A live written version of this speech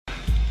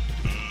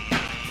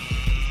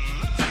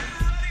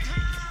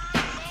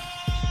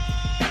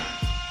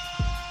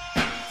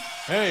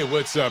Hey,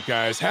 what's up,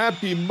 guys?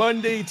 Happy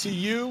Monday to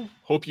you.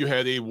 Hope you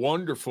had a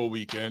wonderful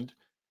weekend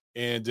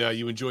and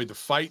you enjoyed the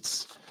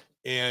fights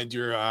and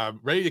you're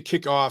ready to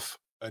kick off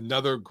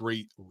another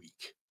great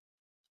week.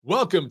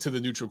 Welcome to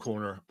the Neutral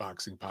Corner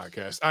Boxing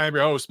Podcast. I am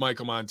your host,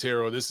 Michael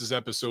Montero. This is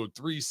episode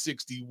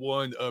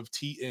 361 of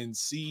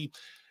TNC.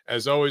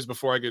 As always,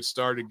 before I get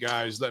started,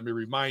 guys, let me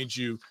remind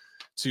you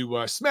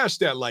to smash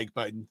that like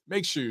button.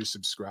 Make sure you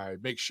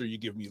subscribe. Make sure you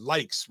give me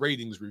likes,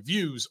 ratings,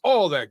 reviews,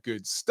 all that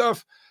good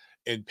stuff,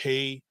 and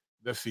pay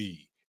the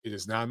fee. It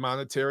is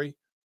non-monetary.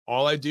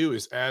 All I do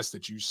is ask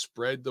that you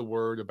spread the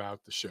word about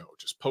the show.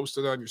 Just post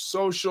it on your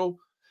social.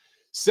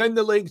 Send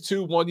the link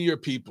to one of your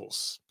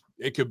peoples.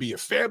 It could be a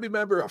family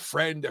member, a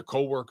friend, a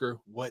coworker,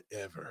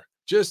 whatever.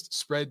 Just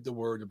spread the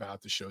word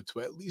about the show to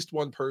at least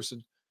one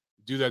person.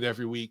 Do that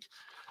every week.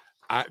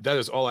 That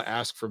is all I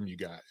ask from you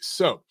guys.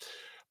 So,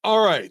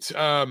 all right.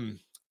 I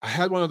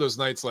had one of those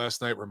nights last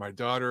night where my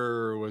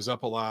daughter was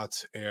up a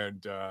lot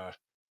and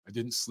I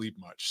didn't sleep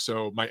much.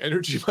 So my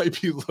energy might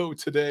be low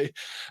today.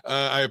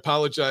 I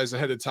apologize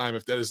ahead of time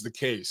if that is the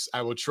case.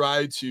 I will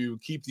try to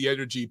keep the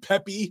energy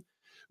peppy,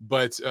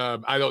 but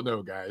I don't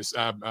know, guys.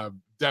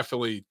 I'm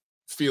definitely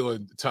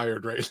feeling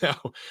tired right now,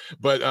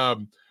 but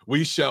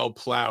we shall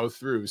plow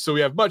through. So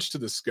we have much to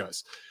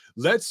discuss.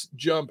 Let's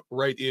jump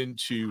right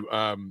into,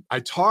 I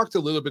talked a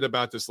little bit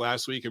about this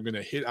last week. I'm going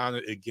to hit on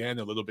it again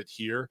a little bit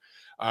here.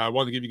 I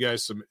want to give you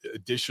guys some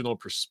additional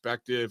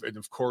perspective. And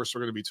of course, we're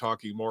going to be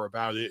talking more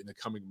about it in the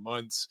coming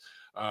months,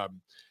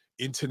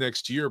 into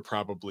next year,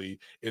 probably.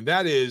 And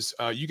that is,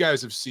 you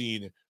guys have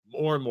seen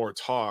more and more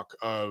talk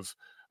of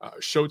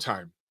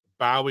Showtime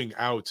bowing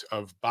out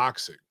of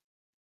boxing.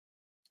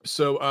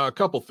 So a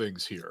couple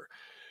things here.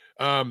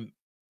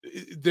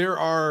 There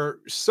are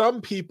some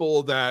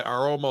people that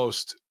are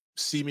almost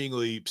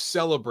seemingly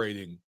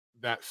celebrating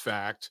that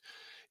fact,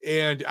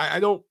 and I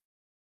don't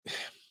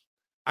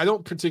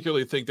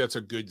particularly think that's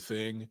a good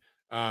thing.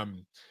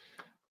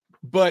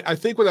 But I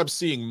think what I'm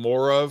seeing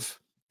more of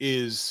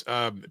is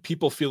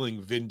people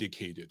feeling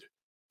vindicated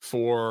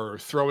for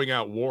throwing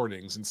out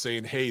warnings and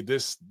saying, "Hey,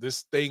 this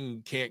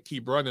thing can't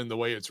keep running the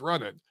way it's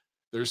running.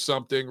 There's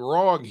something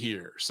wrong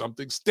here.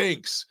 Something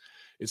stinks.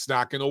 It's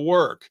not going to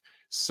work.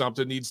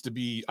 Something needs to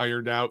be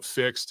ironed out,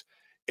 fixed."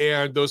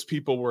 And those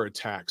people were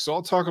attacked. So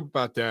I'll talk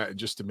about that in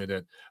just a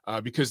minute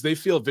because they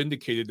feel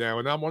vindicated now.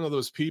 And I'm one of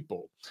those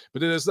people.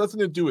 But it has nothing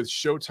to do with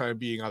Showtime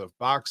being out of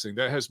boxing.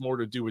 That has more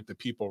to do with the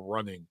people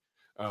running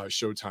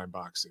Showtime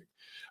boxing.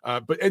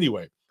 But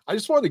anyway, I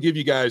just wanted to give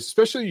you guys,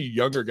 especially you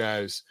younger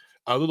guys,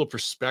 a little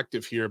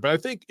perspective here. But I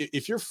think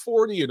if you're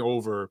 40 and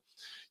over,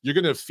 you're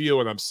going to feel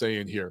what I'm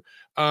saying here.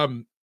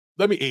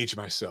 Let me age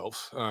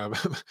myself.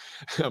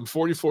 I'm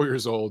 44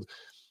 years old.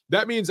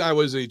 That means I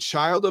was a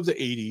child of the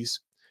 80s,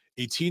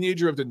 a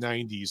teenager of the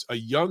 90s, a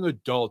young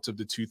adult of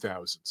the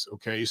 2000s.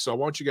 Okay, so I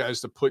want you guys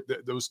to put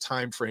those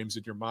time frames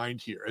in your mind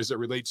here as it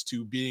relates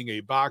to being a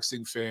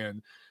boxing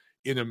fan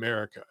in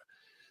America.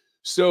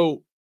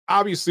 So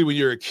obviously, when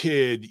you're a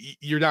kid,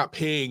 you're not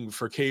paying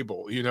for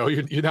cable. You know,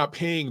 you're not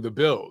paying the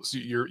bills.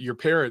 Your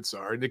parents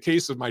are. In the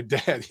case of my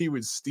dad, he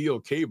would steal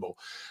cable.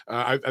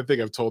 I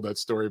think I've told that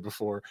story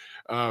before,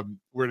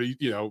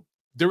 where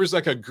there was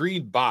like a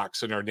green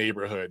box in our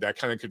neighborhood that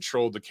kind of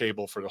controlled the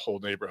cable for the whole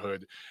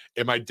neighborhood.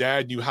 And my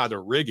dad knew how to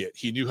rig it.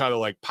 He knew how to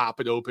like pop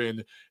it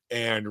open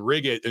and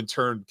rig it and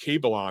turn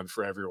cable on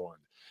for everyone.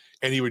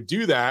 And he would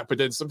do that. But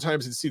then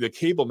sometimes he'd see the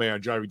cable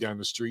man driving down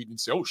the street and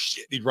say, "Oh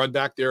shit." He'd run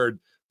back there and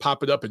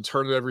pop it up and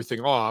turn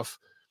everything off,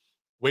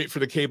 wait for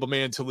the cable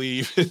man to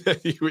leave, and then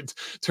he would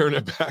turn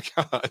it back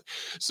on.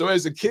 So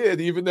as a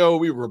kid, even though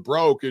we were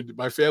broke and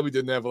my family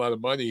didn't have a lot of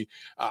money,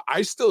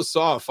 I still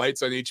saw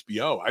fights on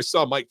HBO. I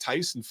saw Mike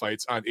Tyson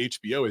fights on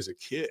HBO as a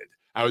kid.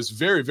 I was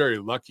very, very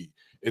lucky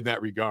in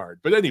that regard.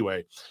 But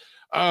anyway,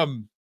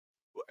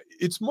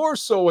 it's more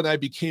so when I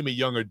became a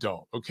young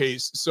adult. Okay,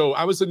 so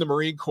I was in the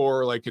Marine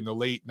Corps like in the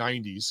late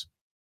 90s,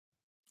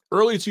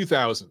 early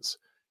 2000s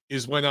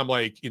is when I'm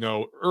like,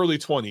 early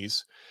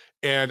 20s.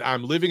 And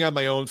I'm living on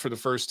my own for the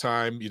first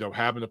time,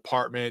 have an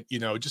apartment,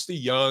 just a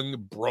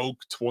young, broke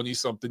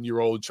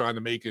 20-something-year-old trying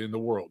to make it in the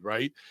world,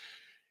 right?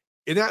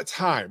 In that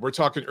time, we're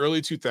talking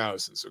early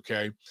 2000s,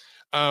 okay?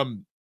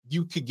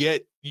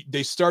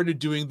 They started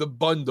doing the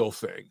bundle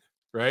thing,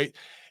 right?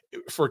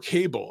 For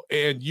cable.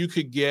 And you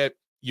could get,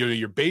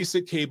 your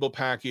basic cable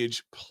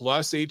package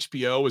plus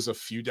HBO was a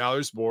few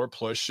dollars more,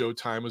 plus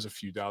Showtime was a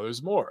few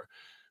dollars more.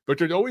 But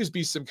there'd always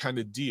be some kind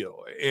of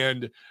deal.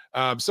 And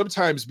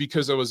sometimes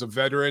because I was a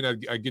veteran,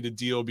 I get a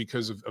deal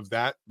because of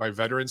that, my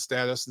veteran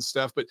status and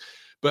stuff.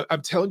 But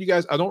I'm telling you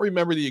guys, I don't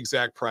remember the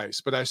exact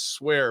price, but I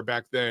swear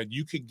back then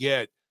you could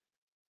get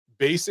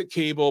basic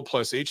cable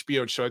plus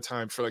HBO and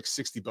Showtime for like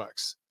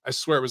 $60. I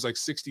swear it was like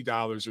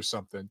 $60 or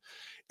something.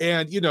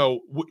 And,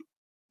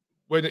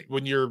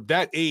 when you're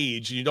that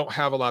age and you don't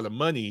have a lot of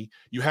money,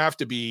 you have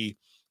to be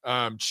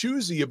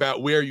choosy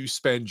about where you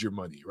spend your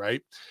money,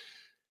 right?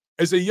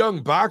 As a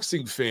young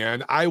boxing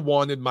fan, I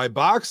wanted my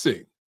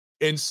boxing.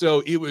 And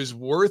so it was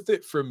worth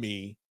it for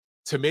me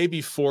to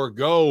maybe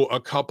forego a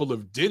couple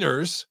of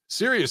dinners,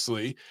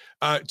 seriously,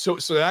 so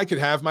that I could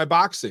have my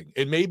boxing.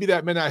 And maybe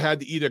that meant I had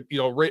to eat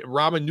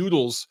ramen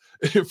noodles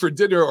for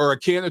dinner or a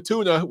can of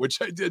tuna,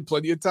 which I did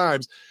plenty of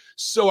times,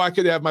 so I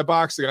could have my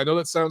boxing. I know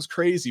that sounds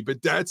crazy,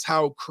 but that's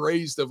how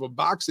crazed of a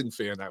boxing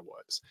fan I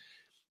was.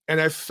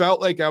 And I felt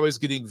like I was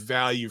getting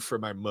value for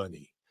my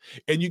money.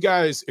 And you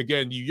guys,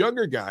 again, you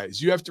younger guys,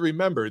 you have to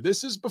remember,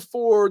 this is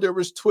before there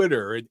was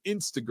Twitter and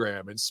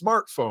Instagram and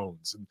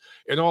smartphones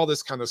and all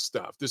this kind of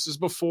stuff. This is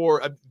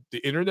before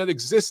the internet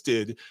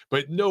existed,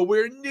 but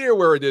nowhere near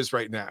where it is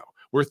right now,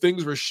 where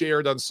things were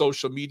shared on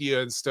social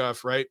media and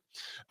stuff, right?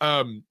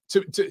 To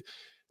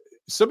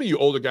some of you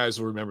older guys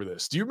will remember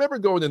this. Do you remember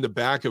going in the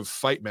back of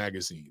fight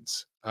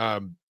magazines?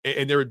 And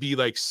there would be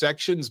like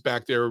sections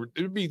back there.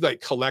 It would be like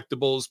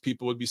collectibles.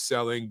 People would be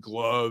selling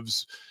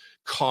gloves,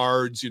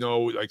 cards,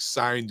 like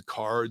signed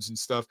cards and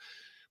stuff.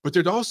 But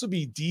there'd also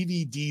be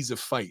DVDs of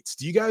fights.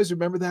 Do you guys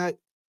remember that?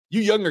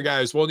 You younger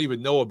guys won't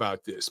even know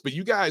about this. But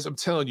you guys, I'm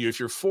telling you, if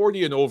you're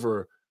 40 and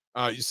over,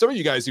 some of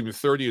you guys even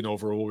 30 and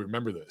over will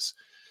remember this,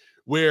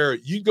 where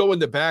you'd go in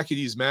the back of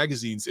these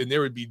magazines and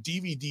there would be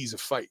DVDs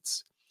of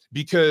fights.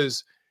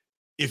 Because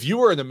if you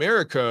were in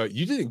America,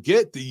 you didn't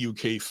get the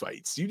UK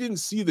fights. You didn't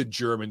see the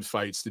German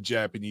fights, the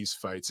Japanese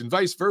fights, and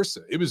vice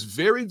versa. It was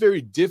very,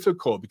 very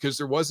difficult because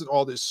there wasn't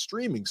all this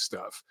streaming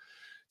stuff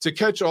to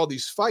catch all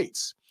these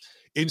fights.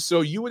 And so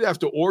you would have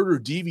to order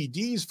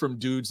DVDs from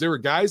dudes. There were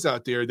guys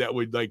out there that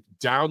would like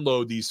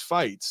download these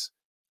fights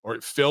or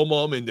film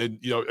them. And then,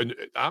 and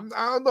I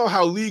don't know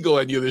how legal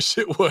any of this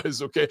shit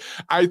was. Okay.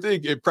 I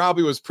think it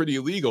probably was pretty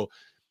illegal,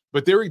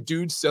 but there were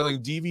dudes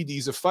selling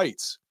DVDs of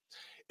fights.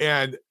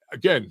 And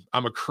again,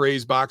 I'm a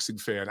crazed boxing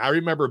fan. I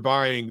remember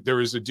there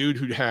was a dude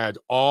who had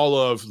all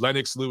of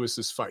Lennox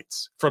Lewis's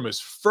fights from his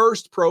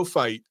first pro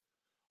fight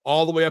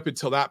all the way up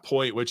until that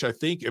point, which I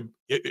think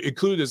it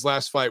included his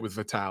last fight with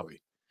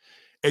Vitali.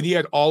 And he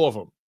had all of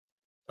them.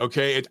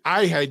 Okay. And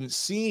I hadn't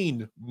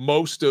seen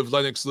most of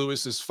Lennox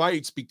Lewis's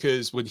fights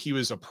because when he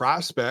was a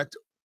prospect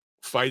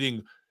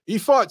fighting, he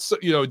fought,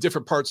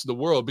 different parts of the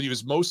world, but he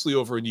was mostly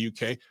over in the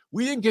UK.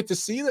 We didn't get to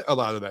see a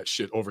lot of that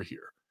shit over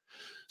here.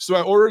 So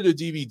I ordered a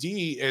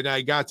DVD and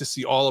I got to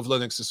see all of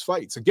Lennox's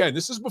fights. Again,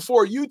 this is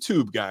before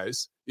YouTube,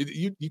 guys.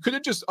 You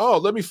couldn't just,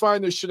 let me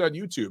find this shit on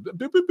YouTube.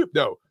 Boop, boop, boop.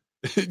 No,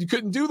 you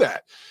couldn't do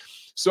that.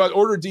 So I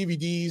ordered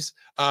DVDs.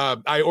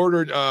 I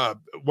ordered,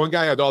 one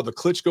guy had all the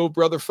Klitschko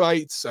brother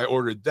fights. I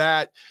ordered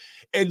that.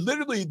 And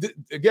literally,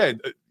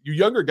 again, you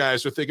younger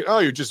guys are thinking,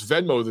 you just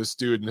Venmo this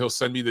dude and he'll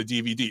send me the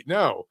DVD.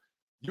 No,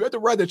 you had to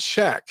write a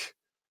check.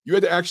 You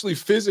had to actually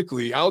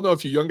physically, I don't know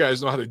if you young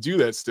guys know how to do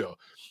that still.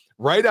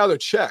 Write out a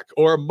check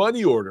or a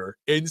money order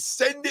and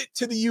send it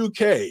to the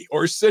UK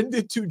or send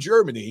it to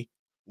Germany.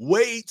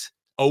 Wait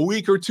a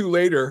week or two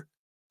later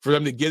for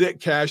them to get it,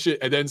 cash it,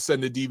 and then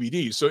send the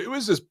DVD. So it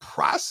was this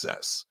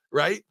process,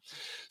 right?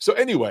 So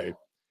anyway,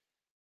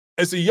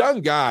 as a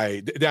young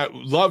guy that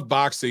loved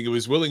boxing and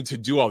was willing to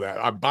do all that,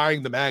 I'm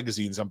buying the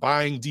magazines, I'm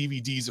buying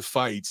DVDs of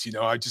fights,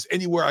 I just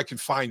anywhere I can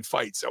find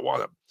fights, I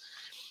want them.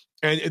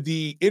 And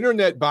the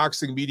internet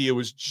boxing media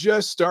was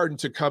just starting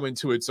to come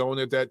into its own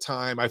at that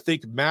time. I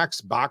think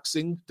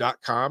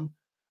maxboxing.com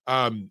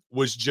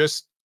was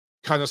just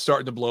kind of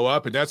starting to blow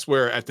up. And that's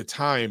where, at the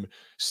time,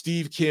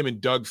 Steve Kim and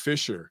Doug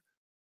Fisher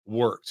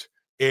worked.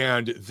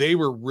 And they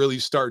were really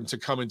starting to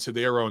come into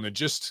their own and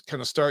just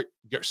kind of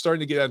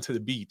starting to get onto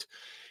the beat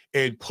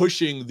and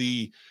pushing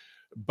the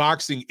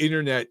boxing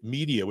internet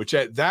media, which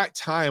at that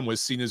time was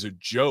seen as a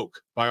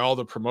joke by all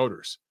the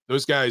promoters.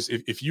 Those guys,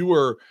 if you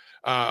were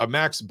a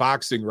Max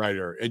boxing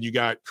writer and you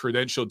got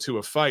credentialed to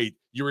a fight,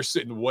 you were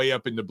sitting way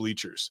up in the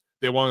bleachers.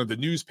 They wanted the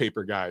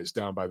newspaper guys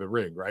down by the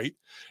ring, right?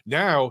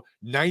 Now,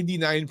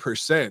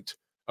 99%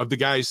 of the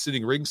guys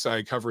sitting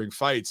ringside covering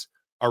fights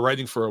are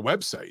writing for a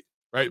website,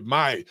 right?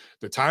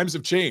 The times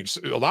have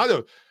changed. A lot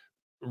of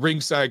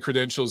ringside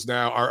credentials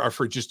now are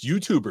for just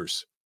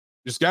YouTubers.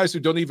 There's guys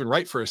who don't even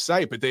write for a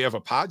site, but they have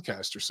a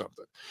podcast or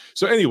something.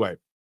 So anyway,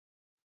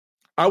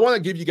 I want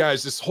to give you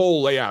guys this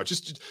whole layout,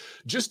 just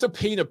to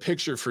paint a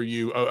picture for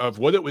you of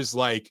what it was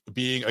like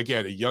being,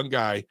 again, a young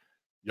guy,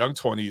 young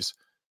 20s,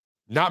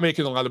 not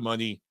making a lot of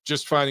money,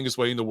 just finding his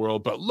way in the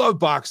world, but love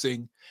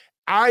boxing.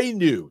 I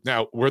knew.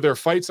 Now, were there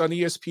fights on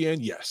ESPN?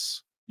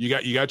 Yes. You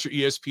got your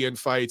ESPN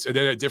fights. And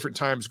then at different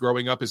times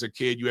growing up as a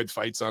kid, you had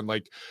fights on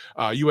like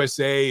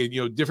USA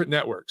and, different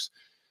networks.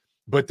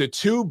 But the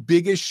two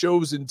biggest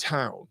shows in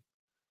town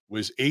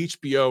was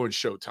HBO and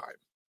Showtime.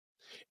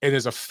 And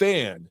as a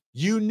fan,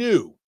 you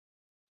knew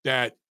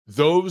that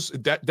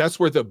that's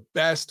where the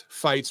best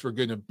fights were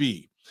going to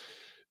be.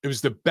 It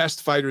was the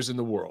best fighters in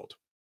the world,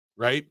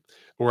 right?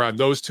 Were on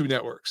those two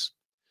networks.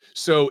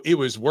 So it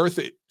was worth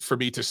it for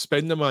me to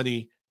spend the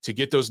money to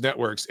get those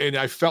networks. And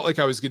I felt like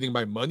I was getting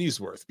my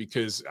money's worth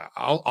because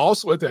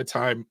also at that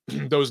time,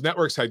 those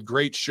networks had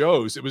great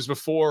shows. It was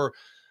before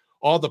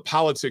all the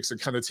politics had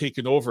kind of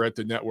taken over at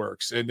the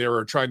networks, and they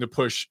were trying to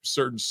push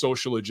certain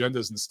social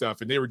agendas and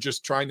stuff. And they were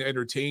just trying to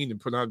entertain and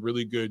put on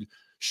really good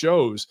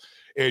shows.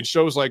 And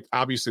shows like,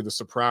 obviously, The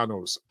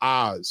Sopranos,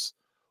 Oz,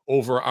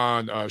 over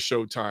on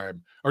Showtime.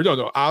 Or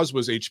no, Oz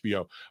was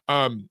HBO.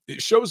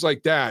 Shows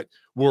like that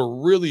were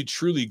really,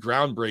 truly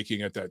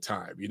groundbreaking at that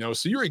time, you know?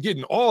 So you were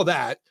getting all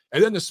that.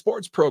 And then the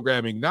sports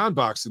programming,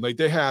 non-boxing, like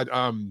they had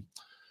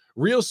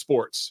Real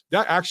Sports.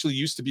 That actually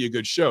used to be a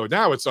good show.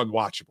 Now it's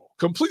unwatchable,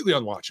 completely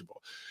unwatchable.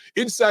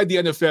 Inside the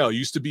NFL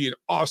used to be an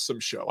awesome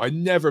show. I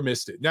never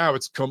missed it. Now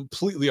it's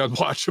completely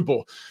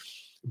unwatchable.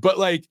 But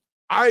like,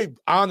 I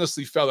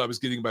honestly felt I was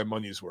getting my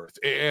money's worth.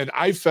 And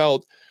I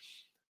felt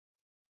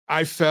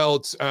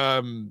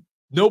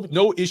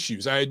no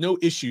issues. I had no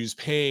issues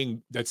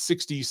paying that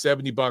 60,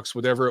 70 bucks,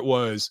 whatever it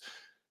was,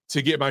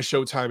 to get my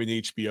Showtime and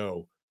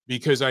HBO,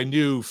 because I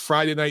knew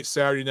Friday night,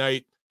 Saturday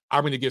night,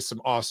 I'm going to get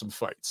some awesome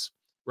fights,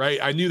 right?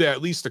 I knew that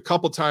at least a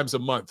couple times a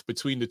month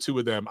between the two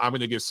of them, I'm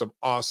going to get some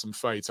awesome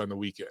fights on the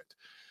weekend.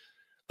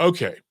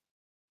 Okay.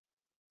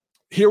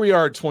 Here we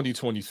are at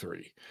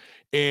 2023.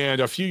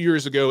 And a few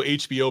years ago,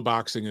 HBO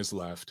boxing is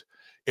left.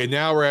 And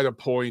now we're at a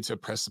point, a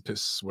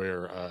precipice,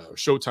 where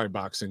Showtime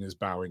boxing is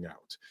bowing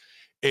out.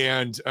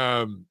 And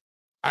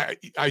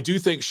I do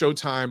think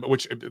Showtime,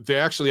 which they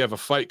actually have a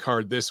fight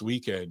card this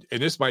weekend,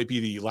 and this might be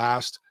the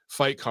last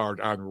fight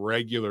card on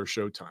regular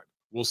Showtime.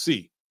 We'll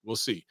see. We'll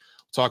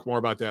talk more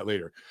about that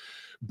later.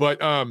 But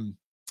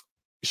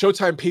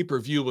Showtime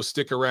pay-per-view will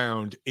stick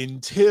around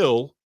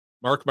until,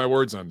 mark my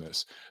words on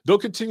this, they'll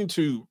continue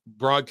to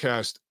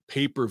broadcast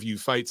pay-per-view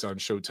fights on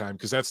Showtime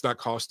because that's not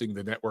costing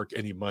the network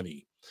any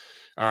money.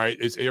 All right,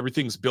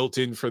 everything's built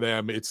in for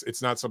them.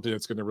 It's not something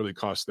that's going to really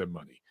cost them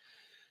money.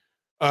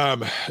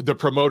 The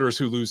promoters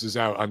who loses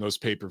out on those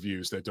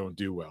pay-per-views that don't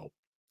do well,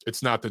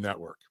 it's not the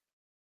network.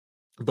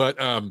 But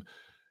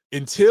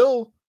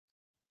until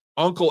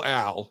Uncle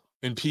Al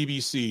and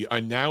PBC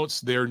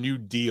announce their new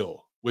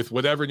deal with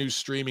whatever new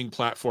streaming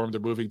platform they're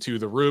moving to,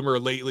 the rumor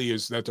lately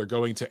is that they're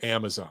going to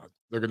Amazon.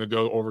 They're going to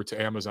go over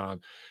to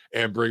Amazon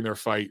and bring their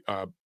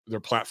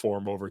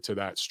platform over to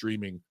that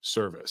streaming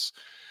service.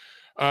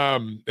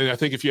 And I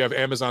think if you have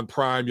Amazon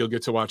Prime, you'll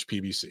get to watch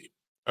PBC.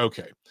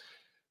 Okay.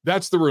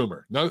 That's the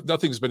rumor.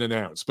 Nothing's been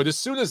announced. But as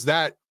soon as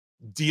that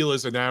deal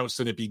is announced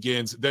and it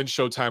begins, then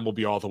Showtime will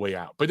be all the way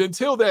out. But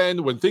until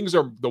then, when things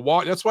are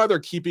that's why they're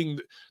keeping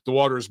the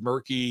waters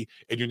murky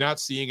and you're not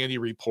seeing any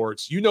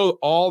reports. You know,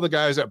 all the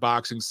guys at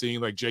boxing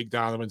scene, like Jake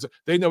Donovan's,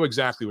 they know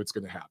exactly what's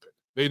going to happen.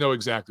 They know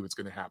exactly what's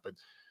going to happen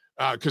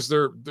because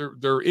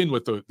they're in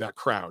with that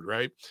crowd,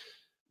 right?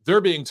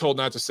 They're being told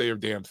not to say a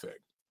damn thing.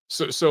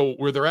 So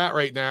where they're at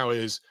right now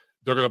is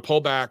they're going to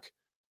pull back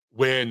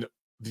when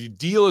the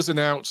deal is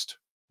announced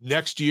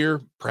next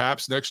year,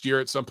 perhaps next year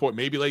at some point,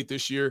 maybe late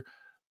this year,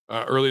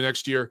 early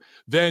next year.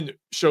 Then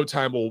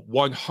Showtime will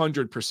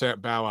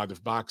 100% bow out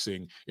of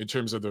boxing in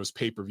terms of those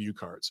pay-per-view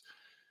cards.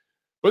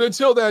 But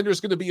until then,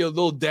 there's going to be a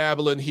little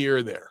dabbling here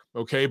or there,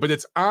 okay? But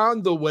it's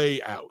on the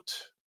way out.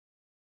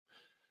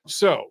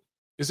 So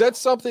is that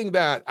something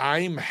that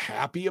I'm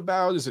happy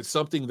about? Is it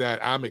something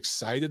that I'm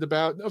excited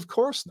about? Of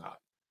course not.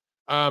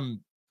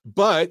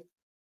 But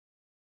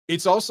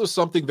it's also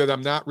something that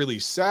I'm not really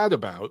sad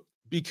about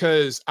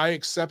because I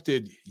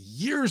accepted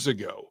years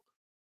ago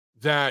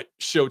that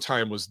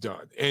Showtime was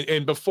done.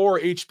 And before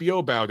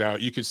HBO bowed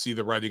out, you could see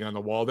the writing on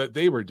the wall that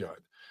they were done.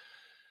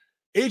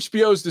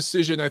 HBO's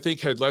decision, I think,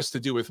 had less to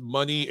do with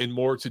money and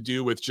more to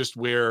do with just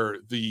where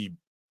the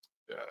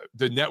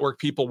network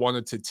people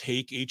wanted to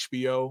take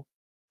HBO.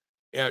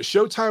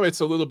 Showtime,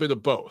 it's a little bit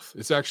of both.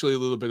 It's actually a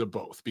little bit of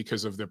both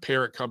because of the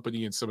parent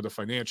company and some of the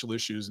financial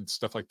issues and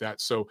stuff like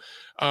that. So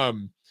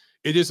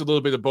it is a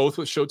little bit of both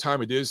with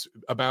Showtime. It is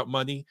about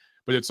money,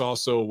 but it's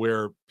also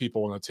where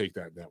people want to take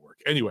that network.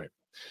 Anyway,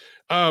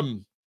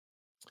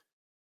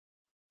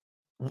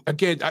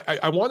 again,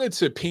 I wanted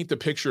to paint the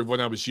picture of when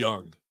I was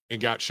young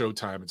and got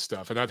Showtime and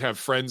stuff. And I'd have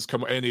friends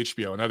come, and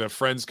HBO, and I'd have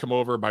friends come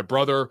over. My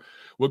brother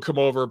would come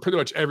over pretty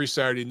much every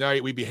Saturday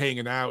night. We'd be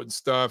hanging out and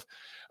stuff.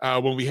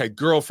 When we had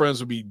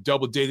girlfriends, we'd be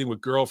double dating with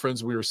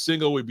girlfriends. When we were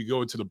single, we'd be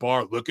going to the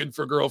bar looking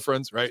for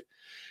girlfriends, right?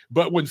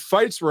 But when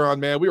fights were on,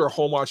 man, we were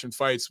home watching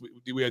fights.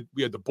 We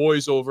had the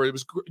boys over. It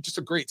was just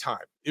a great time.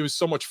 It was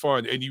so much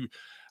fun. And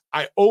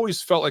I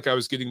always felt like I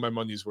was getting my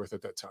money's worth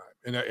at that time,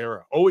 in that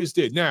era. Always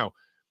did. Now,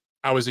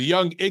 I was a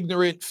young,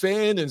 ignorant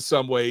fan in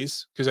some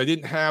ways because I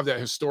didn't have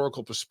that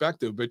historical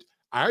perspective, but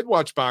I'd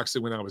watched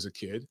boxing when I was a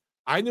kid.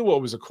 I knew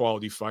what was a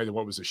quality fight and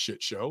what was a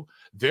shit show.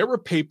 There were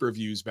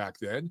pay-per-views back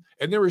then,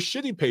 and there were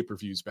shitty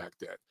pay-per-views back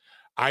then.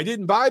 I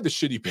didn't buy the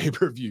shitty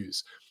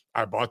pay-per-views.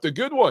 I bought the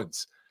good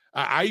ones.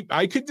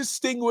 I could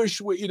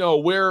distinguish,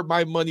 where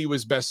my money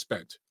was best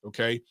spent,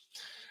 okay?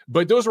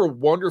 But those were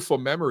wonderful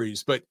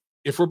memories. But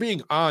if we're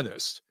being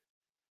honest,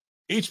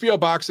 HBO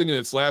boxing in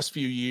its last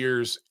few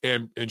years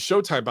and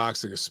Showtime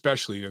boxing,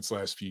 especially in its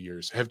last few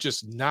years, have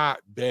just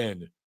not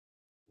been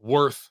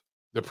worth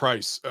the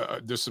price,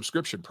 the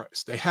subscription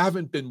price. They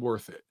haven't been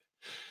worth it.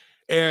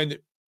 And,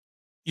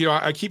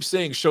 I keep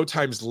saying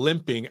Showtime's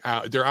limping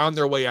out. They're on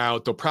their way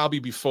out. They'll probably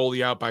be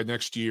fully out by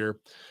next year.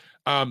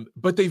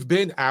 But they've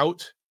been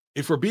out.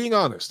 If we're being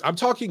honest, I'm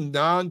talking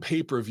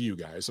non-pay-per-view,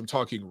 guys. I'm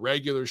talking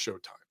regular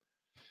Showtime.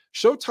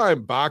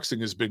 Showtime boxing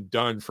has been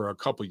done for a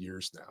couple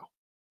years now.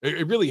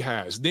 It really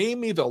has. Name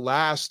me the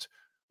last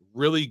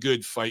really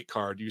good fight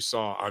card you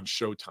saw on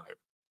Showtime,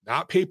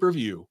 not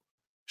pay-per-view,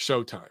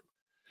 Showtime.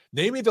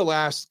 Name me the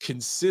last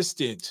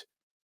consistent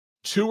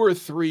 2 or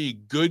 3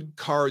 good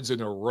cards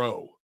in a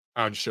row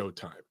on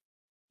Showtime.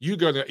 You're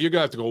gonna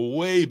have to go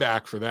way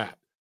back for that.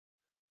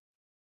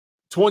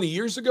 20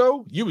 years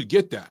ago, you would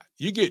get that.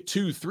 You get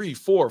 2, 3,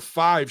 4,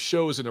 5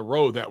 shows in a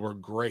row that were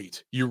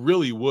great. You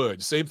really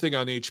would. Same thing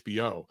on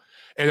HBO.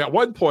 And at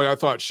one point, I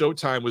thought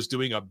Showtime was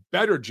doing a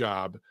better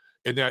job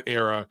in that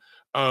era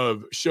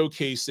of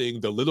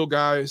showcasing the little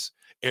guys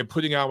and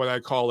putting out what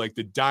I call like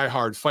the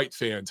diehard fight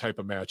fan type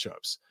of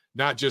matchups,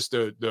 not just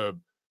the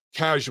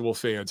casual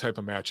fan type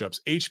of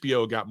matchups.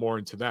 HBO got more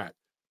into that,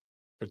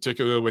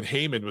 particularly when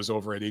Heyman was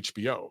over at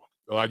HBO.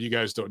 A lot of you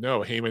guys don't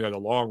know, Heyman had a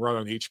long run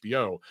on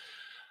HBO.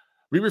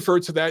 We refer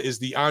to that as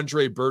the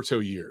Andre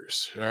Berto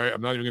years. All right. I'm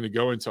not even going to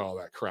go into all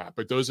that crap,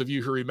 but those of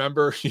you who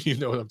remember, you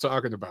know what I'm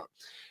talking about.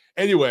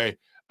 Anyway,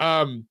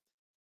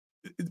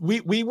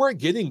 we weren't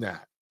getting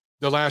that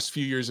the last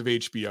few years of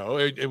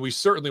HBO, and we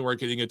certainly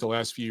weren't getting it the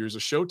last few years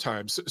of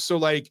Showtime. So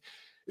like,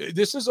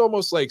 this is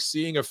almost like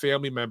seeing a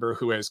family member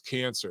who has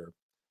cancer,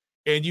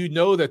 and you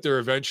know that they're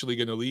eventually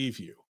going to leave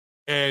you.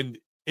 And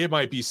it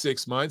might be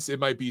 6 months, it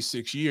might be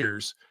 6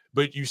 years,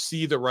 but you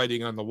see the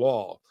writing on the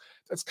wall.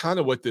 That's kind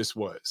of what this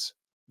was.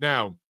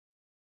 Now,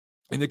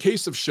 in the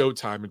case of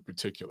Showtime in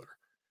particular,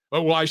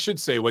 well, I should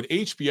say when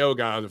HBO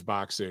got out of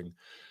boxing,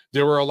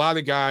 there were a lot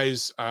of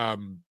guys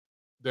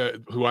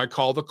who I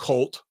call the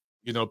cult,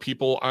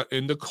 people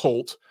in the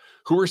cult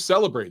who were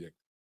celebrating.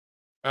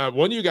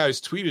 One of you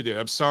guys tweeted it.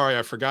 I'm sorry,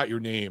 I forgot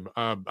your name.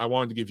 I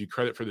wanted to give you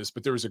credit for this,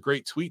 but there was a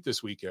great tweet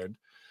this weekend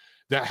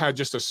that had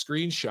just a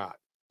screenshot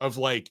of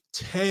like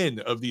 10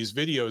 of these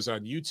videos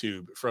on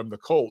YouTube from the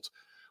cult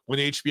when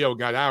HBO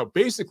got out,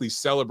 basically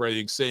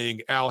celebrating,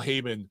 saying Al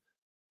Heyman,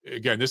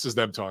 again, this is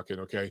them talking,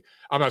 okay?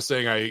 I'm not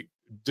saying I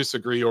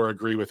disagree or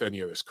agree with any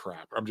of this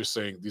crap. I'm just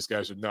saying these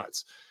guys are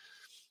nuts.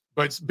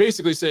 But it's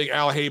basically saying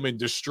Al Heyman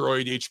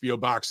destroyed HBO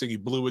boxing. He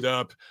blew it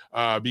up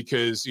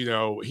because,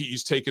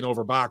 he's taken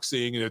over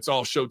boxing and it's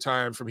all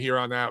Showtime from here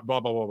on out, blah,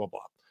 blah, blah, blah, blah.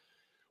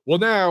 Well,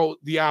 now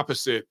the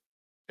opposite,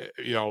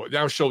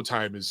 now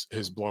Showtime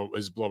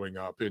is blowing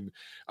up and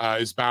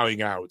is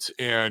bowing out.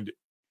 And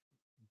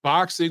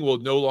boxing will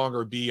no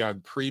longer be on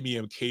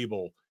premium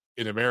cable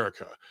in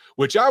America,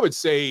 which I would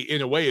say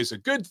in a way is a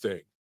good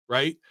thing,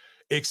 right?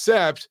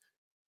 Except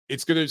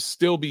it's going to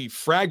still be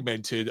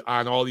fragmented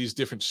on all these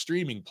different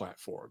streaming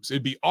platforms.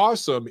 It'd be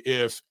awesome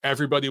if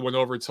everybody went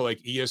over to like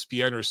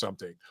ESPN or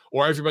something,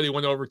 or everybody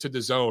went over to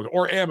DAZN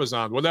or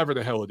Amazon, whatever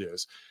the hell it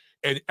is,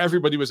 and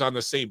everybody was on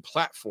the same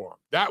platform.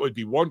 That would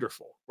be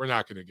wonderful. We're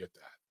not going to get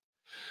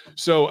that.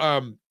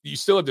 So you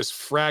still have this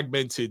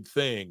fragmented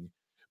thing.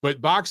 But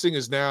boxing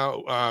is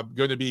now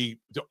going to be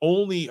the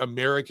only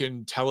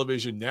American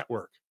television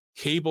network,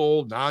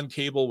 cable,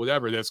 non-cable,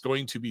 whatever, that's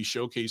going to be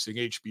showcasing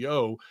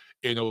HBO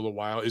in a little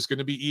while is going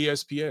to be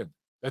ESPN.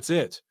 That's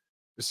it.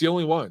 It's the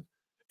only one.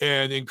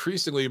 And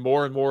increasingly,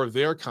 more and more of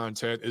their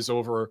content is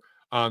over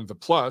on the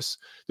Plus.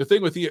 The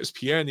thing with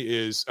ESPN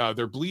is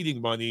they're bleeding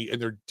money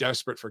and they're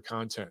desperate for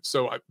content.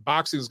 So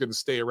boxing is going to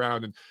stay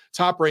around. And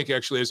Top Rank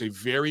actually has a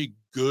very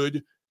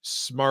good,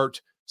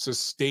 smart,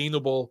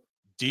 sustainable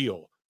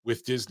deal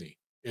with Disney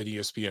and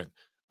ESPN.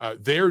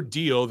 Their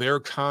deal, their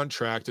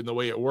contract, and the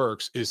way it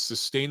works is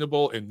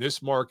sustainable in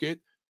this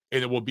market,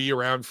 and it will be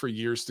around for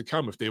years to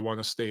come if they want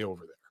to stay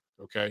over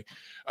there. Okay.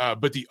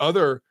 But the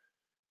other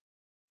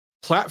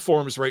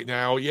platforms right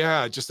now,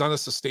 just not a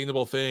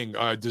sustainable thing.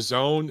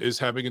 DAZN is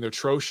having an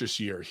atrocious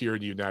year here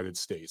in the United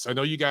States. I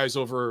know you guys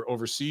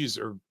overseas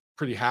are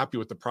pretty happy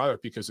with the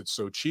product because it's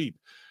so cheap,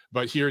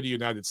 but here in the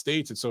United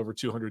States, it's over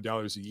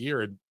 $200 a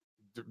year, and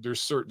they're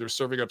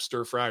serving up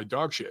stir-fried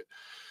dog shit.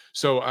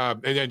 So,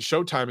 and then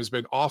Showtime has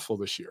been awful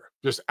this year,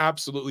 just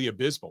absolutely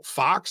abysmal.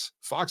 Fox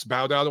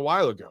bowed out a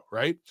while ago,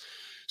 right?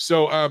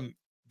 So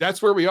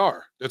that's where we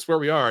are.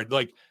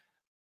 Like,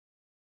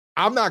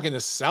 I'm not going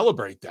to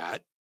celebrate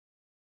that,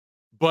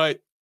 but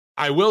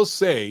I will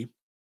say,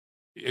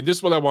 and this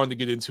is what I wanted to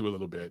get into a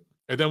little bit,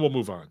 and then we'll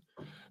move on.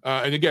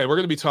 And again, we're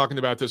going to be talking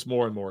about this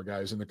more and more,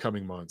 guys, in the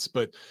coming months.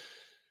 But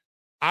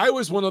I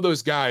was one of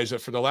those guys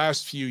that for the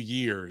last few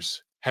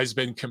years has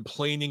been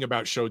complaining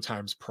about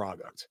Showtime's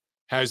product.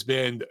 Has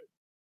been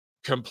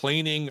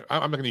complaining,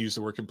 I'm not going to use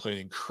the word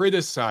complaining,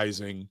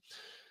 criticizing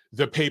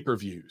the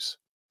pay-per-views.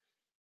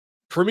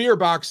 Premier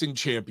Boxing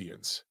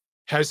Champions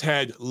has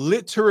had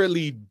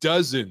literally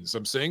dozens,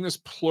 I'm saying this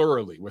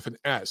plurally with an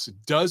S,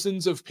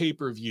 dozens of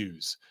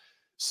pay-per-views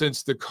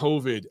since the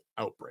COVID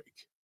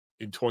outbreak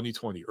in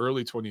 2020,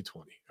 early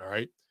 2020, all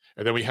right?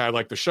 And then we had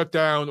like the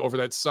shutdown over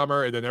that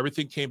summer, and then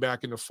everything came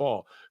back in the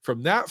fall.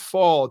 From that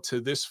fall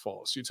to this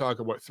fall, so you're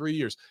talking about 3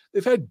 years,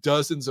 they've had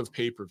dozens of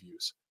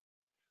pay-per-views.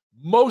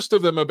 Most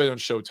of them have been on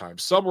Showtime.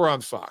 Some were on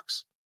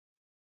Fox.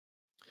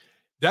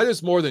 That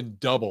is more than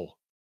double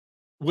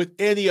what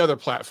any other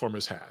platform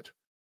has had.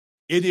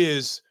 It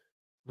is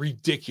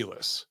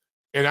ridiculous.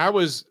 And I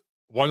was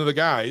one of the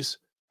guys,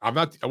 I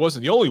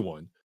wasn't the only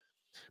one,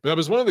 but I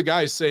was one of the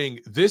guys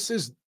saying, this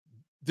is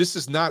this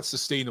is not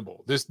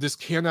sustainable. This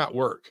cannot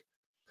work.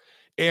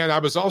 And I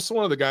was also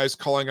one of the guys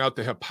calling out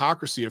the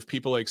hypocrisy of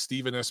people like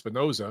Steven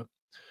Espinoza,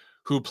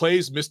 who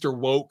plays Mr.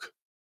 Woke,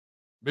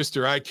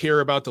 Mr. I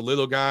care about the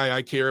little guy,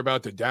 I care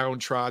about the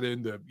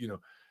downtrodden,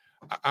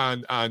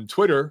 on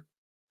Twitter,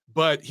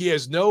 but he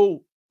has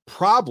no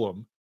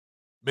problem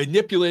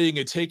manipulating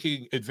and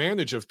taking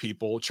advantage of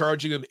people,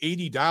 charging them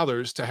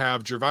 $80 to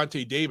have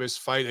Gervonta Davis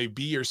fight a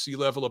B or C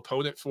level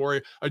opponent for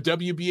a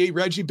WBA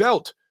Reggie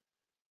belt.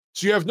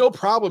 So you have no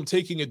problem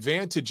taking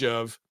advantage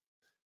of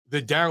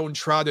the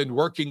downtrodden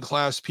working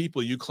class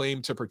people you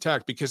claim to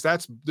protect, because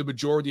that's the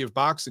majority of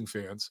boxing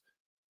fans.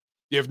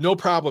 You have no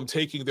problem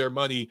taking their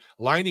money,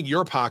 lining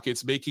your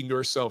pockets, making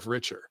yourself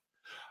richer.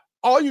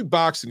 All you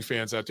boxing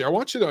fans out there, I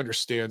want you to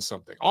understand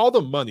something. All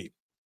the money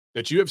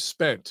that you have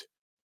spent,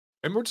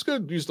 and we're just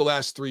going to use the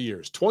last 3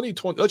 years,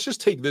 2020, let's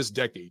just take this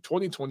decade,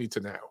 2020 to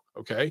now,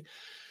 okay?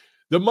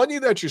 The money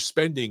that you're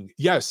spending,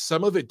 yes,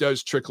 some of it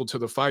does trickle to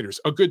the fighters.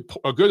 A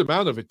good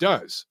amount of it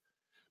does.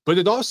 But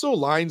it also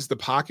lines the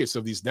pockets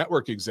of these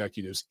network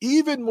executives,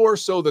 even more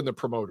so than the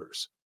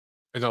promoters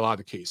in a lot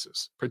of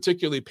cases,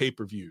 particularly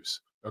pay-per-views,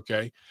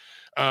 okay?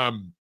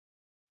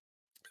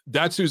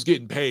 That's who's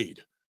getting paid.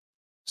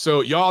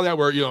 So y'all that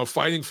were,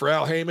 fighting for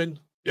Al Heyman,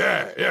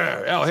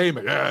 yeah, Al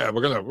Heyman, yeah,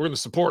 we're gonna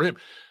support him.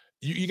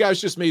 You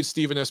guys just made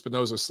Steven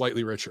Espinoza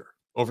slightly richer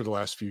over the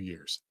last few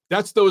years.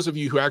 That's those of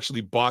you who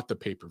actually bought the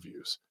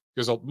pay-per-views,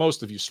 because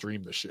most of you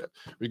stream the shit,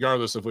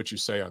 regardless of what you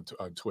say on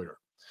Twitter.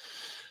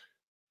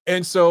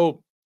 And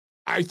so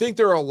I think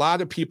there are a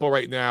lot of people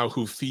right now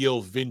who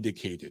feel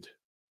vindicated,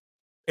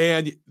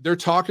 and they're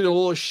talking a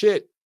little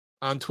shit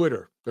on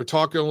Twitter. They're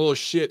talking a little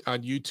shit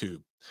on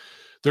YouTube.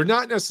 They're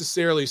not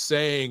necessarily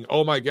saying,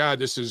 oh my God,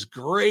 this is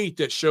great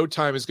that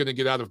Showtime is going to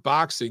get out of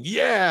boxing.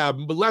 Yeah,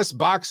 less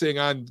boxing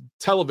on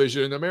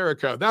television in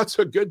America. That's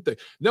a good thing.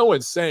 No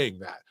one's saying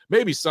that.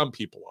 Maybe some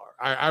people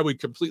are. I would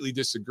completely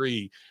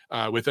disagree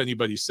with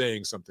anybody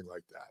saying something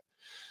like that.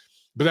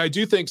 But I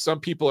do think some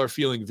people are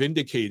feeling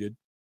vindicated,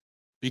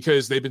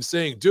 because they've been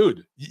saying,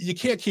 dude, you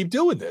can't keep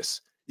doing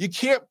this. You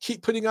can't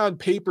keep putting on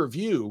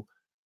pay-per-view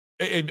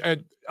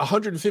and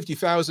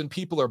 150,000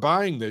 people are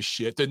buying this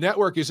shit. The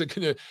network isn't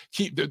going to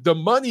keep, the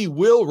money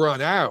will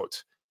run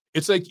out.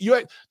 It's like you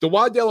had the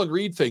Waddell and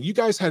Reed thing. You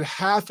guys had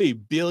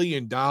 $500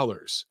 million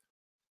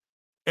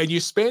and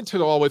you spent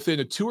it all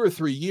within 2 or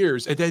 3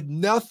 years and had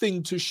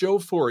nothing to show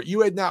for it.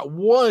 You had not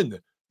one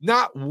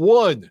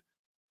bankable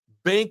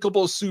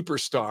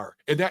superstar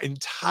in that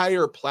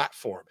entire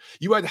platform.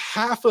 You had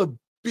 $500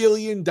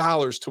 million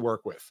to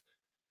work with.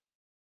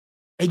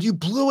 And you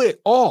blew it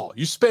all.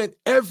 You spent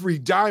every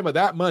dime of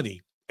that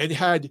money and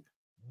had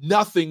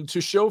nothing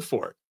to show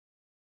for it.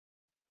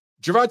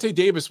 Gervonta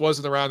Davis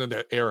wasn't around in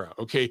that era,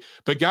 okay?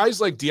 But guys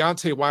like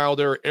Deontay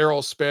Wilder,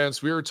 Errol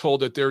Spence, we were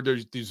told that they're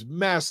these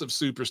massive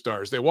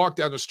superstars. They walk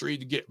down the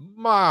street and get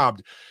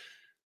mobbed.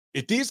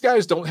 If these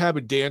guys don't have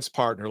a dance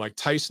partner like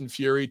Tyson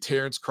Fury,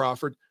 Terrence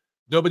Crawford,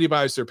 nobody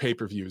buys their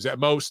pay-per-views. At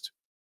most,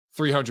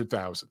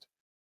 300,000.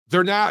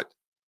 They're not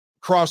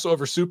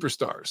crossover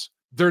superstars.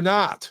 They're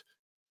not.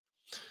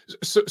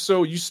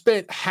 So you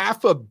spent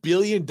 $500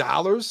 million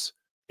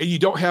and you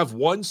don't have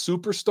one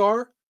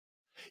superstar?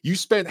 You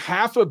spent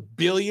 $500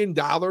 million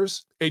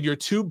and your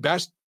two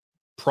best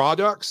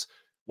products,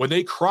 when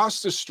they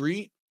crossed the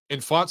street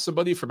and fought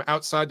somebody from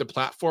outside the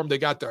platform, they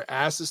got their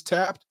asses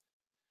tapped.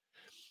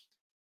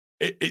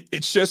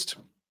 It's just,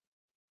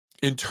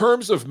 in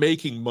terms of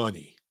making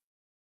money,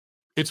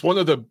 it's one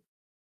of the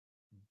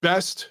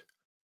best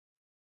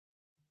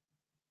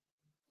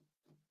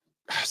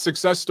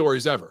success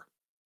stories ever,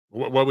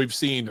 what we've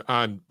seen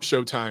on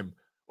Showtime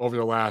over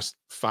the last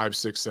 5,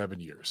 6, 7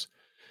 years.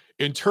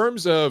 In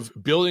terms of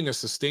building a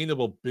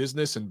sustainable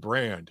business and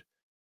brand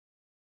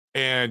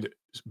and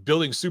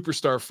building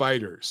superstar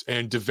fighters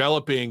and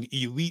developing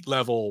elite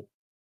level,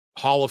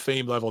 Hall of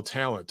Fame level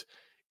talent,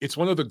 it's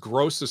one of the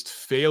grossest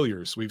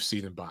failures we've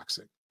seen in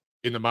boxing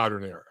in the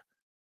modern era.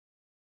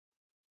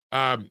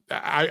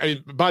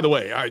 By the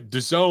way,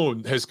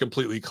 DAZN has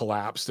completely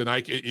collapsed,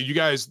 and you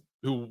guys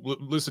who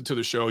listen to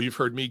the show, you've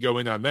heard me go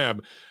in on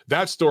them.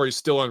 That story's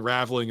still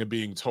unraveling and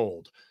being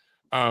told.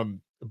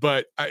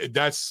 But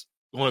that's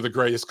one of the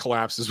greatest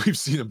collapses we've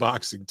seen in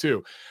boxing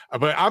too.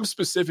 But I'm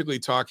specifically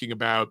talking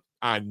about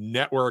on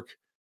network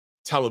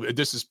television.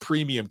 This is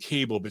premium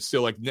cable, but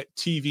still like net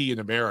TV in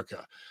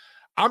America.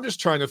 I'm just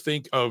trying to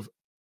think of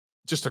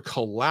just a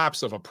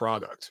collapse of a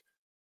product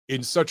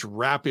in such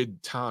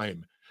rapid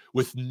time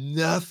with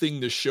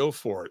nothing to show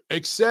for it,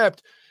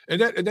 except,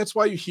 and that's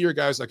why you hear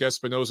guys like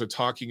Espinoza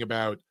talking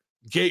about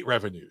gate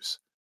revenues.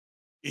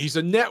 He's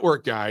a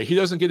network guy. He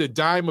doesn't get a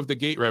dime of the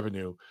gate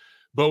revenue.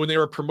 But when they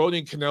were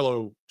promoting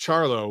Canelo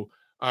Charlo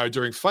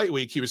during Fight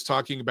Week, he was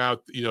talking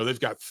about, they've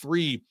got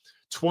 3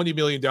 $20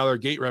 million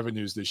gate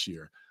revenues this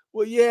year.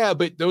 Well, yeah,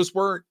 but those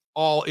weren't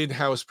all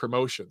in-house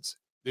promotions.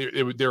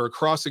 They were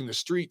crossing the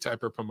street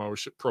type of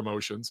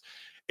promotions.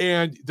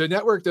 And the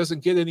network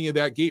doesn't get any of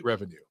that gate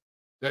revenue.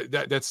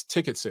 That's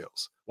ticket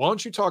sales. Why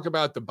don't you talk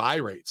about the buy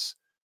rates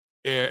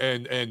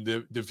and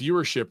the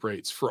viewership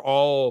rates for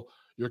all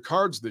your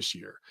cards this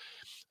year.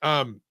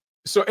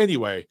 So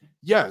anyway,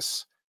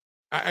 yes,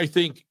 I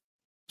think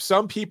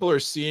some people are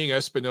seeing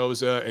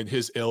Espinoza and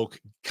his ilk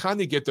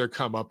kind of get their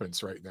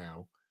comeuppance right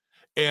now,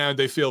 and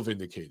they feel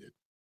vindicated.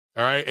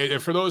 All right.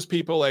 And for those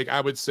people, like,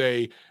 I would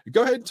say,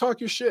 go ahead and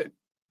talk your shit.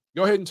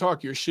 Go ahead and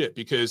talk your shit,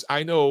 because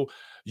I know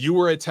you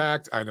were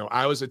attacked. I know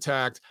I was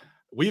attacked.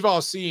 We've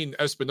all seen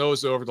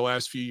Espinoza over the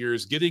last few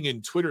years getting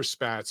in Twitter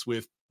spats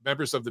with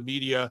members of the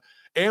media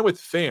and with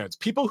fans,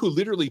 people who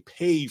literally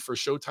pay for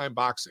Showtime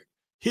Boxing,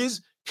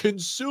 his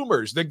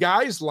consumers, the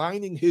guys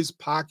lining his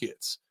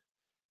pockets,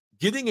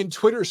 getting in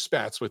Twitter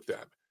spats with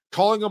them,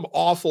 calling them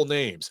awful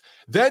names,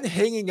 then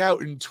hanging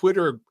out in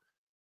Twitter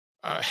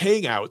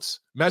hangouts,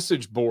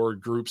 message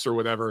board groups or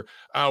whatever,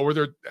 where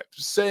they're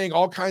saying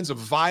all kinds of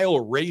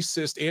vile,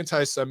 racist,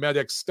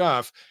 anti-Semitic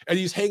stuff, and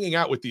he's hanging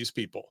out with these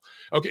people.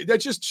 Okay,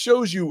 that just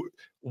shows you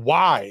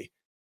why,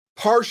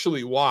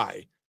 partially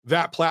why,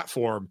 that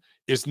platform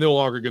is no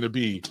longer going to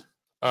be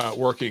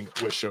working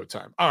with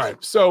Showtime. All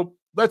right, so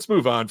let's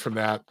move on from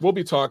that. We'll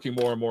be talking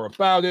more and more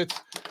about it.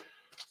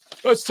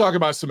 Let's talk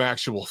about some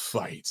actual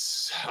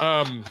fights.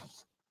 I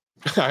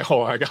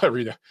gotta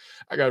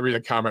read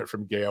a comment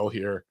from Gail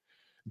here.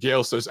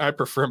 Gail says, I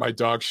prefer my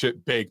dog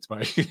shit baked.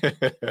 I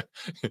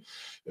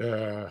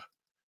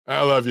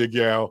love you,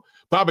 Gail.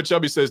 Papa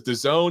Chubby says, the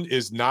zone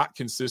is not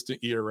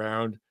consistent year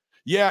round.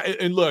 Yeah,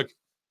 and look,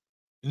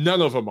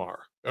 none of them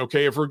are.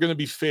 Okay, if we're going to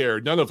be fair,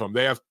 none of them.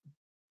 They have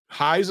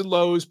highs and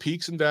lows,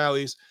 peaks and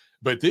valleys.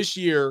 But this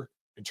year,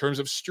 in terms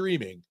of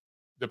streaming,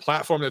 the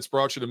platform that's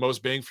brought you the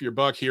most bang for your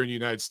buck here in the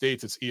United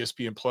States, it's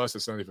ESPN Plus.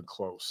 It's not even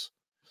close.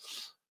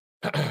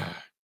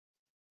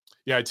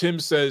 Yeah, Tim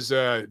says,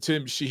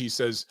 Tim Sheehy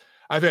says,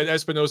 I've had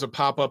Espinoza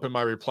pop up in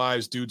my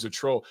replies. Dude's a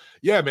troll.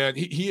 Yeah, man.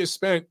 He has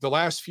spent the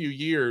last few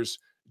years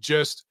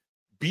just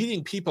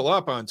beating people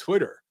up on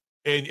Twitter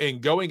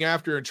and going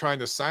after and trying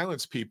to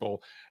silence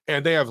people.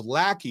 And they have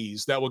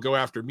lackeys that will go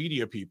after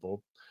media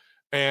people.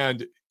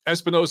 And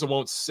Espinoza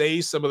won't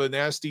say some of the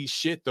nasty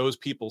shit those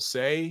people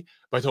say,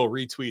 but he'll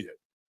retweet it,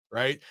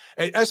 right?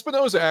 And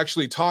Espinoza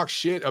actually talks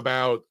shit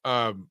about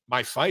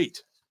my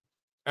fight.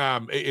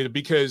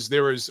 Because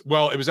it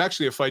was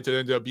actually a fight that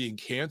ended up being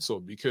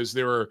canceled because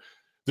there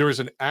was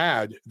an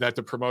ad that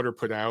the promoter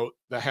put out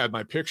that had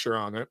my picture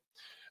on it.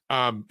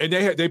 And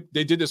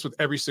they did this with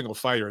every single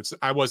fighter.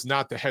 I was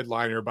not the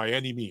headliner by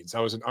any means. I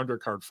was an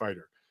undercard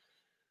fighter.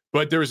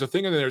 But there was a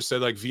thing in there that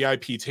said like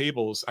VIP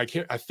tables. I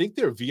think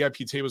their VIP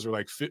tables were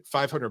like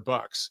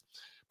 $500.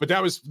 But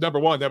that was number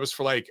one. That was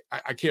for like,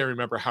 I can't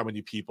remember how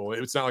many people.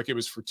 It's not like it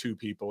was for two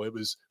people. It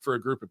was for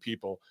a group of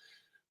people.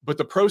 But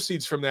the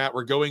proceeds from that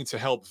were going to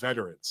help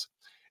veterans.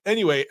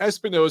 Anyway,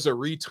 Espinoza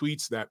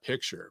retweets that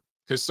picture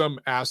because some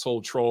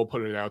asshole troll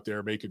put it out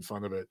there making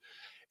fun of it.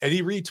 And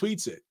he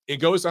retweets it. It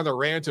goes on a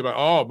rant about,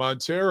 oh,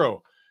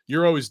 Montero,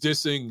 you're always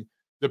dissing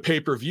the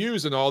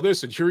pay-per-views and all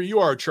this. And here you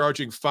are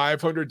charging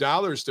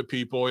 $500 to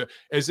people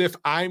as if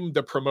I'm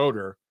the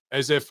promoter,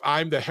 as if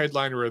I'm the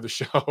headliner of the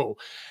show,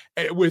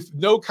 with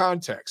no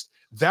context.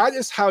 That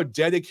is how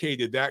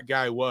dedicated that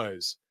guy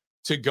was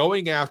to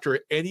going after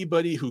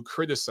anybody who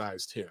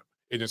criticized him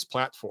in his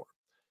platform.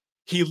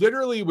 He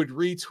literally would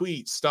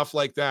retweet stuff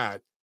like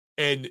that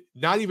and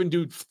not even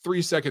do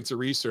 3 seconds of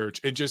research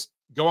and just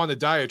go on a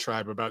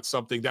diatribe about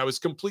something that was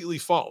completely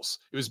false.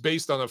 It was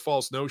based on a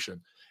false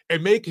notion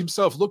and make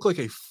himself look like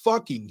a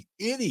fucking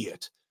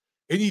idiot.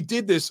 And he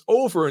did this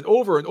over and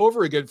over and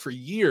over again for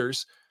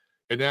years.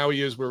 And now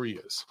he is where he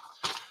is.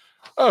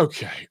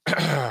 Okay.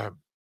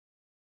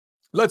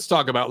 Let's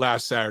talk about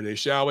last Saturday,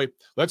 shall we?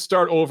 Let's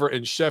start over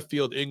in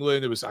Sheffield,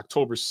 England. It was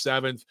October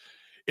 7th.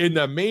 In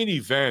the main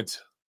event,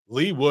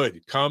 Lee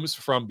Wood comes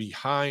from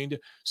behind,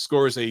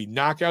 scores a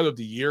knockout of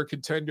the year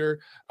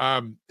contender.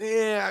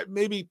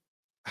 Maybe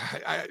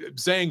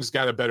Zhang's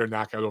got a better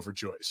knockout over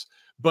Joyce,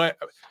 but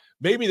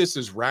maybe this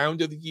is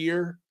round of the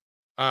year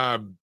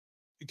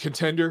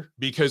contender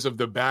because of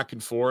the back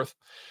and forth.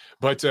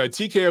 But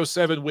TKO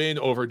 7 win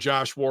over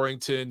Josh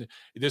Warrington.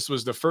 This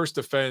was the first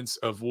defense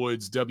of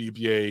Wood's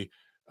WBA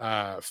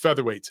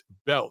featherweight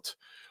belt.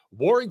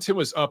 Warrington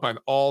was up on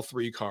all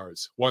three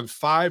cards, won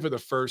 5 of the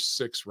first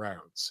 6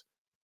 rounds.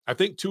 I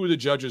think 2 of the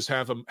judges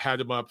had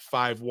him up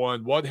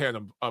 5-1. One had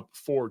him up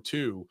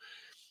 4-2.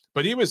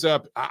 But he was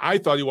up. I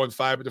thought he won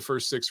 5 of the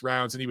first 6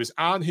 rounds, and he was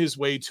on his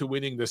way to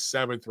winning the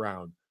 7th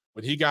round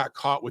when he got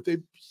caught with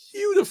a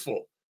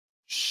beautiful,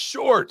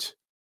 short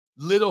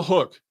little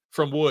hook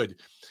from Wood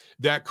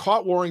that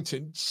caught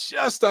Warrington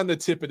just on the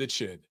tip of the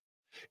chin.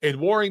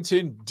 And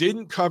Warrington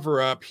didn't cover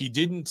up. He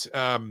didn't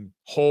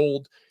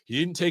hold. He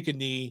didn't take a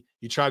knee.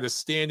 He tried to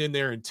stand in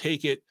there and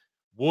take it.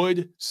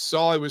 Wood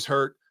saw he was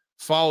hurt,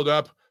 followed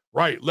up,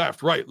 right,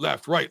 left, right,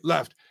 left, right,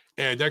 left.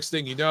 And next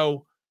thing you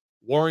know,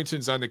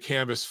 Warrington's on the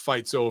canvas,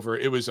 fight's over.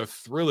 It was a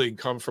thrilling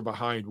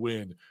come-from-behind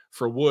win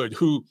for Wood,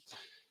 who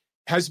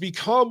has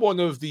become one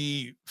of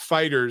the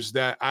fighters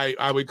that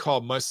I would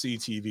call must-see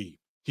TV.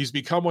 He's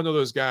become one of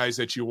those guys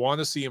that you want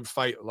to see him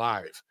fight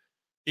live.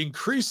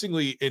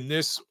 Increasingly in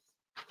this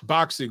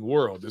boxing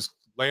world, this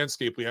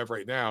landscape we have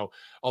right now,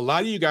 a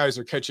lot of you guys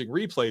are catching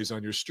replays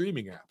on your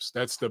streaming apps.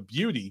 That's the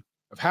beauty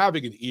of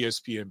having an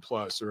ESPN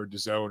Plus or a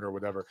DAZN or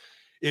whatever,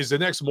 is the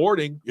next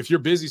morning, if you're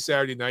busy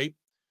Saturday night,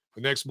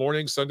 the next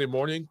morning, Sunday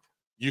morning,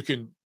 you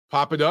can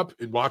pop it up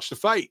and watch the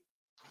fight.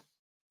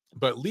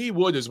 But Lee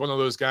Wood is one of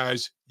those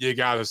guys, you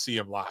got to see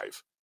him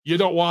live. You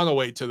don't want to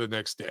wait till the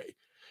next day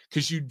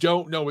because you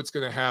don't know what's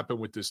going to happen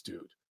with this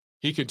dude.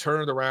 He can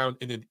turn it around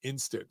in an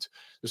instant.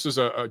 This was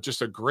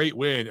just a great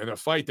win and a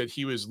fight that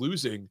he was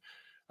losing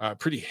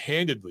pretty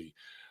handedly.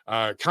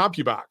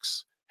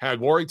 CompuBox had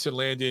Warrington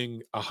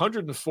landing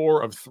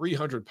 104 of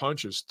 300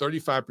 punches,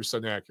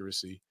 35%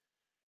 accuracy.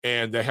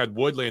 And they had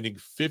Wood landing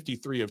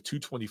 53 of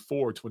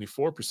 224,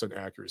 24%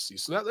 accuracy.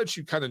 So that lets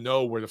you kind of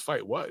know where the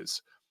fight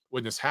was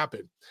when this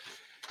happened.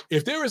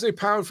 If there is a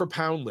pound for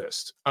pound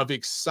list of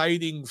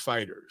exciting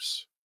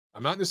fighters,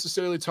 I'm not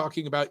necessarily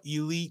talking about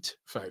elite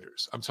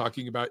fighters. I'm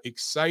talking about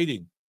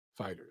exciting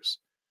fighters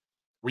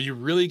where you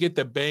really get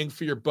the bang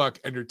for your buck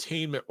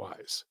entertainment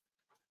wise.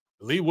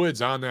 Lee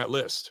Wood's on that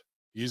list.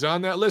 He's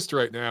on that list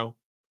right now.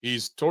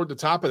 He's toward the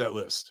top of that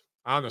list,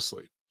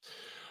 honestly.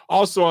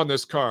 Also on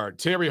this card,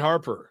 Terry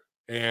Harper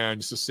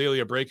and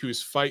Cecilia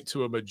Braekhus fight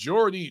to a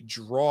majority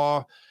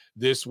draw.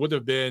 This would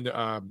have been,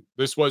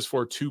 this was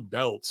for 2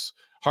 belts.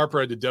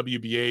 Harper had the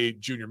WBA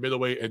junior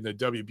middleweight and the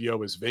WBO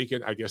was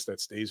vacant. I guess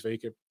that stays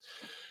vacant.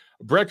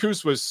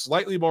 Braekhus was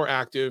slightly more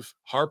active.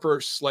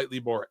 Harper slightly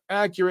more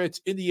accurate.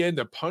 In the end,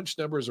 the punch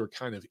numbers were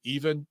kind of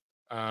even.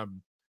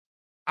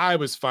 I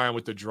was fine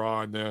with the draw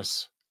on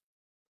this.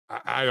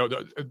 I don't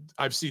know.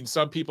 I've seen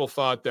some people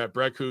thought that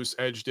Braekhus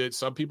edged it.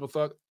 Some people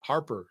thought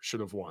Harper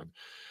should have won.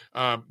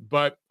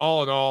 But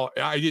all in all,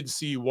 I didn't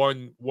see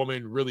one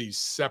woman really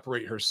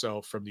separate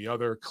herself from the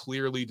other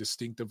clearly,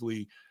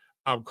 distinctively.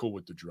 I'm cool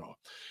with the draw.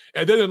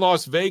 And then in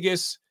Las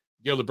Vegas,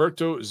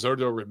 Gilberto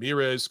Zurdo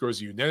Ramirez scores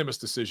a unanimous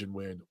decision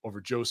win over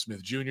Joe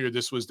Smith Jr.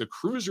 This was the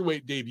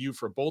cruiserweight debut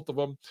for both of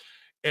them.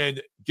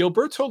 And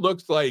Gilberto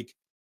looked like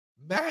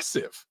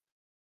massive.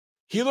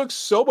 He looks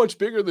so much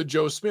bigger than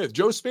Joe Smith.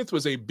 Joe Smith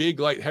was a big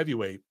light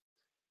heavyweight,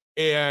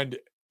 and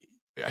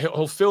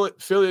he'll fill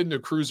in the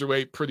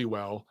cruiserweight pretty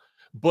well.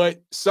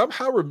 But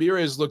somehow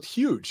Ramirez looked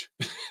huge.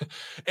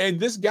 And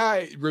this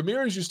guy,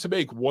 Ramirez, used to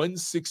make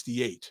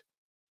 168.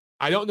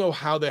 I don't know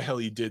how the hell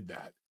he did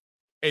that.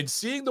 And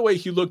seeing the way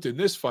he looked in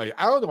this fight,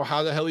 I don't know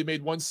how the hell he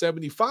made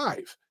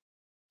 175.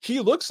 He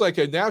looks like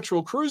a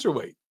natural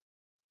cruiserweight.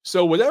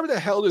 So whatever the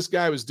hell this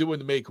guy was doing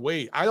to make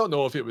weight, I don't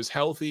know if it was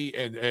healthy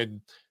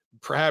and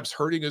perhaps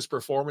hurting his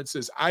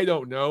performances. I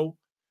don't know,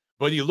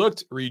 but he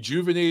looked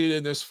rejuvenated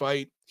in this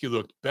fight. He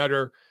looked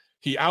better.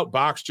 He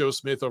outboxed Joe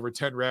Smith over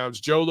 10 rounds.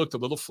 Joe looked a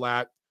little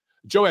flat.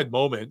 Joe had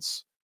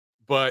moments,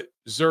 but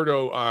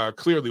Zurdo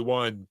clearly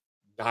won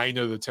 9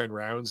 of the 10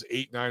 rounds,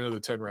 9 of the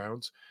 10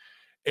 rounds.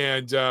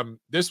 And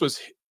this was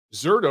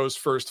Zurdo's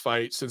first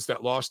fight since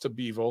that loss to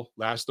Bivol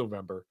last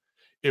November.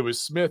 It was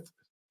Smith,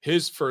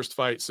 his first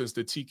fight since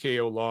the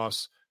TKO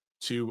loss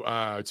to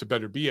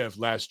Beterbiev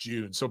last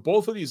June. So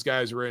both of these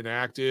guys were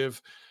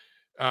inactive.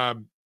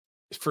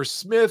 For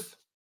Smith,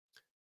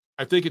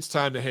 I think it's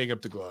time to hang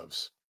up the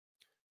gloves.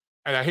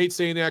 And I hate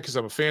saying that because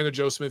I'm a fan of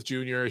Joe Smith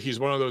Jr. He's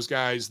one of those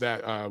guys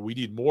that we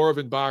need more of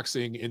in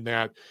boxing, in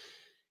that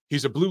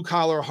he's a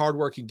blue-collar,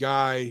 hardworking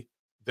guy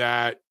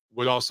that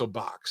would also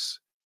box.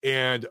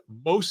 And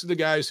most of the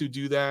guys who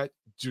do that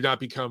do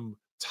not become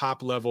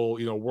top-level,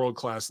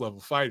 world-class level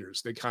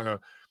fighters. They kind of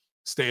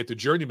stay at the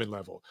journeyman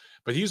level.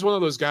 But he's one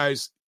of those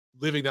guys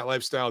living that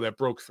lifestyle that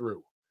broke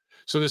through.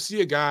 So to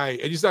see a guy,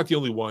 and he's not the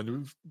only one,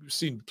 we've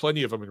seen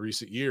plenty of them in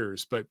recent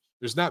years, but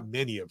there's not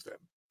many of them.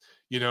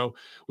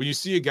 When you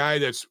see a guy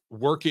that's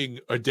working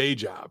a day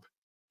job,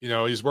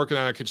 he's working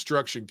on a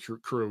construction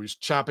crew, he's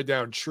chopping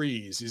down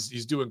trees,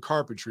 he's doing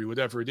carpentry,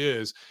 whatever it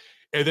is,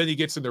 and then he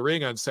gets in the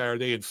ring on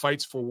Saturday and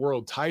fights for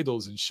world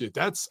titles and shit.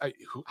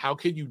 How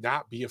can you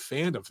not be a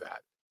fan of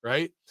that,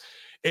 right?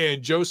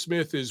 And Joe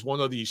Smith is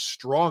one of the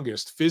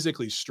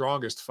physically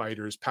strongest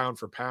fighters, pound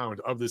for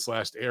pound, of this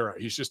last era.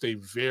 He's just a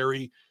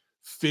very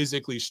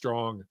physically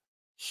strong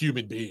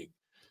human being.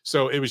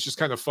 So it was just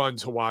kind of fun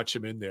to watch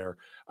him in there.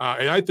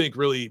 And I think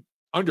really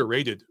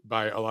underrated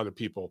by a lot of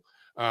people.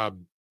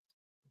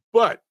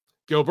 But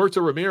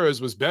Gilberto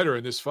Ramirez was better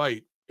in this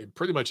fight in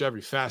pretty much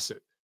every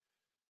facet.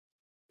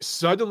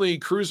 Suddenly,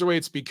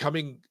 cruiserweight's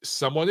becoming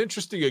somewhat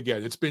interesting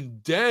again. It's been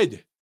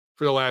dead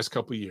for the last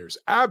couple of years.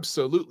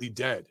 Absolutely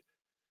dead.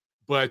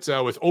 But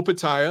with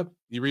Opataya,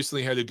 he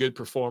recently had a good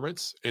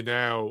performance. And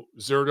now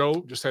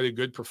Zurdo just had a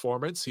good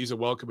performance. He's a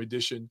welcome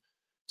addition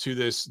to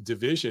this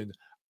division.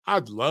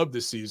 I'd love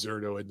to see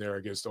Zurdo in there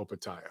against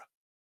Opataya.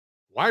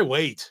 Why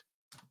wait?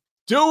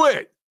 Do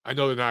it! I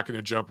know they're not going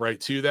to jump right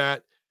to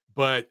that,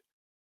 but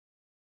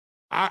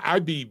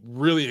I'd be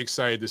really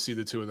excited to see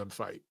the two of them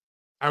fight.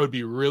 I would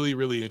be really,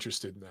 really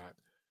interested in that.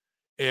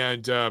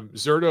 And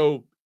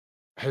Zurdo,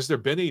 has there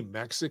been a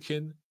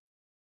Mexican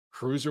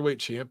cruiserweight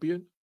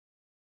champion?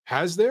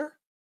 Has there?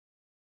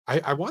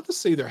 I want to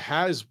say there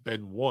has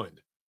been one,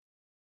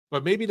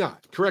 but maybe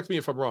not. Correct me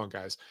if I'm wrong,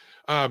 guys.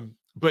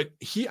 but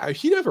he'd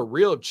have a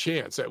real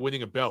chance at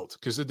winning a belt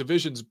because the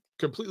division's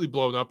completely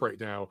blown up right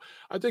now.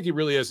 I think he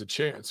really has a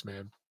chance,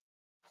 man.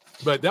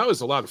 But that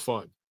was a lot of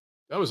fun.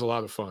 That was a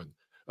lot of fun.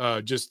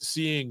 Just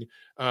seeing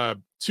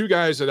two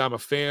guys that I'm a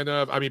fan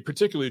of. I mean,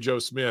 particularly Joe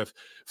Smith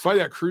fight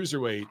at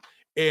cruiserweight,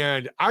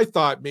 and I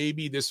thought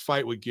maybe this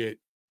fight would get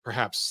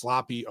perhaps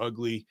sloppy,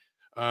 ugly.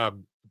 But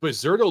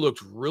Zurdo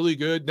looked really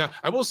good. Now,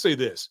 I will say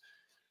this: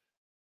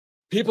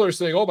 people are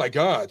saying, "Oh my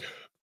God,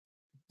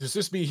 does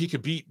this mean he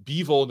could beat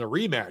Bivol in a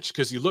rematch?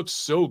 Because he looked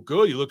so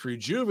good. He looked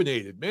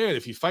rejuvenated. Man,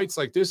 if he fights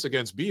like this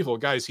against Bivol,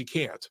 guys, he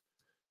can't."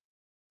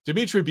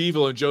 Dimitri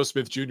Bivol and Joe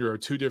Smith Jr. are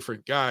two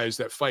different guys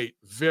that fight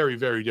very,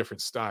 very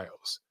different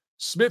styles.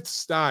 Smith's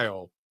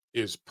style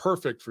is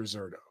perfect for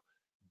Zurdo.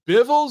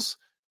 Bivol's,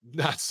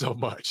 not so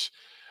much.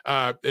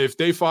 If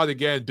they fought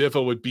again,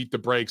 Bivol would beat the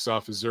brakes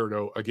off of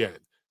Zurdo again.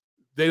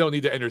 They don't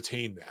need to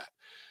entertain that.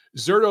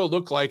 Zurdo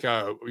looked like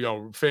a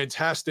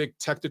fantastic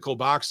technical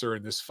boxer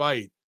in this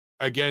fight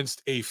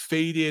against a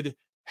faded,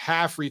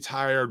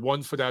 half-retired,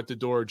 one foot out the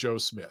door Joe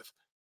Smith.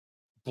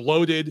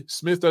 Bloated.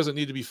 Smith doesn't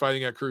need to be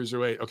fighting at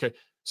cruiserweight. Okay,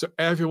 so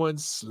everyone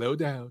slow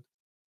down.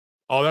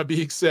 All that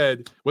being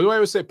said, what do I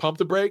always say? Pump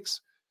the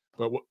brakes.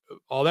 But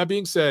all that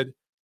being said,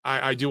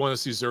 I do want to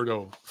see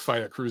Zurdo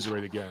fight at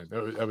cruiserweight again.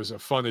 That was a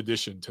fun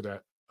addition to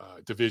that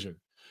division,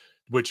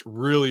 which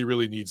really,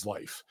 really needs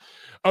life.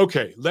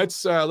 Okay,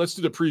 let's do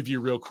the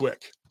preview real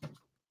quick.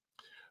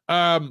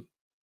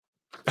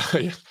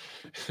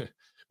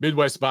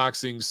 Midwest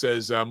Boxing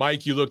says,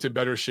 Mike, you looked in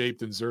better shape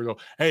than Zurdo.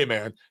 Hey,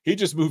 man, he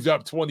just moved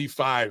up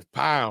 25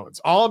 pounds.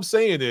 All I'm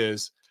saying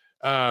is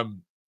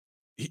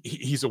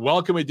he's a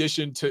welcome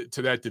addition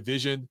to that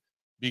division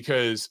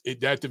because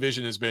that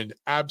division has been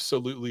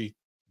absolutely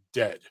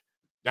dead.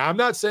 Now, I'm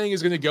not saying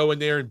he's going to go in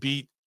there and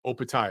beat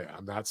Opataya.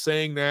 I'm not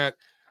saying that.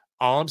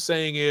 All I'm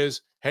saying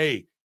is,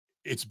 hey,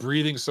 it's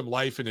breathing some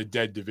life in a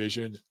dead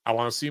division. I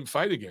want to see him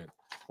fight again.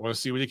 I want to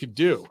see what he can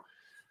do.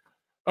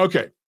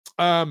 Okay.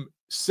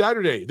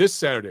 This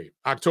Saturday,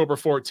 October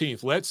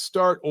 14th, let's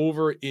start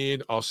over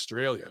in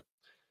Australia.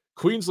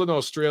 Queensland,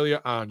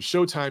 Australia on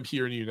Showtime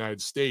here in the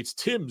United States.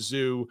 Tim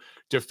Tszyu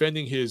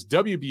defending his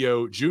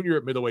WBO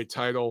junior middleweight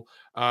title.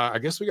 I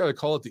guess we got to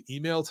call it the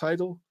email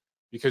title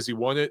because he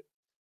won it.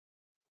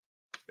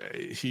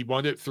 He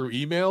won it through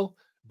email,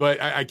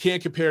 but I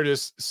can't compare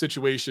this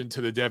situation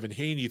to the Devin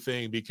Haney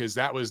thing because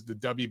that was the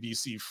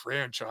WBC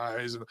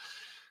franchise.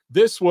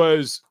 This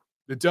was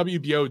the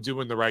WBO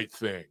doing the right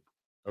thing.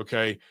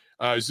 Okay.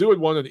 Tszyu had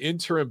won an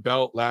interim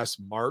belt last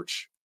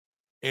March,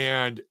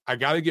 and I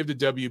got to give the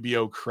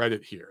WBO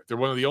credit here. They're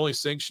one of the only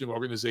sanctioning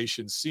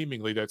organizations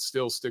seemingly that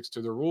still sticks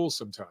to the rules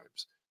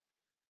sometimes.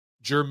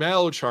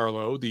 Jermell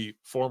Charlo, the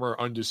former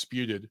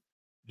undisputed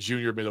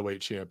junior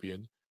middleweight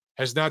champion,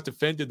 has not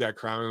defended that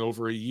crown in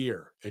over a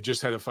year. It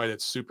just had a fight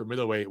at super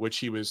middleweight, which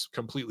he was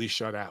completely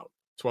shut out,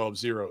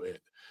 12-0 in.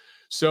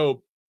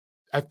 So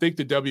I think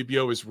the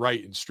WBO is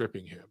right in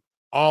stripping him.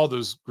 All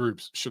those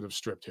groups should have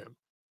stripped him.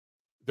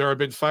 There have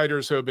been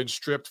fighters who have been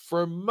stripped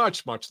for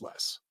much, much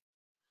less.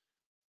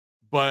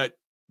 But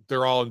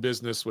they're all in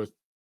business with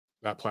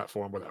that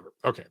platform, whatever.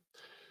 Okay.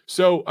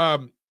 So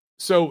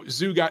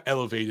Tszyu got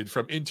elevated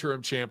from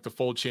interim champ to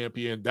full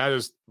champion. That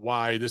is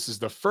why this is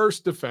the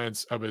first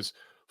defense of his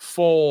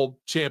full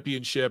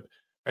championship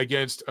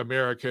against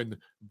American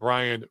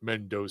Brian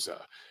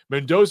Mendoza.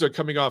 Mendoza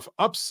coming off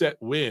upset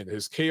win,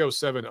 his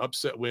KO7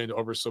 upset win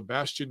over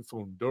Sebastian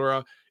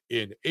Fundora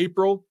in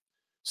April.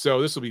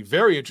 So this will be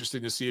very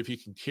interesting to see if he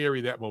can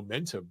carry that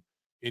momentum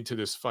into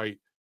this fight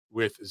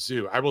with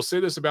Tszyu. I will say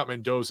this about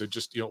Mendoza,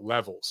 just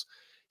levels.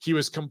 He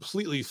was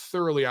completely,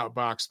 thoroughly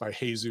outboxed by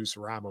Jesus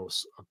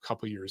Ramos a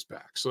couple years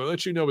back. So that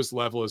lets you know his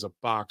level as a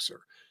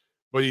boxer.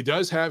 But he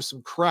does have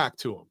some crack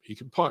to him. He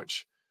can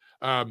punch.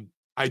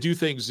 I do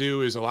think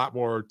Tszyu is a lot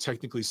more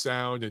technically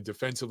sound and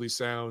defensively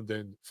sound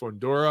than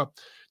Fundora.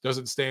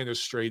 Doesn't stand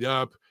as straight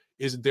up.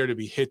 Isn't there to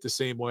be hit the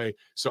same way.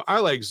 So I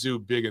like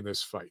Tszyu big in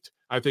this fight.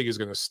 I think he's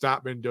going to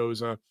stop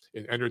Mendoza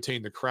and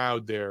entertain the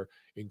crowd there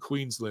in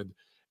Queensland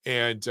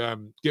and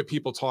get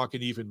people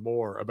talking even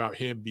more about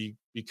him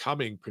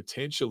becoming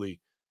potentially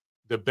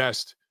the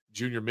best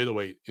junior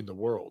middleweight in the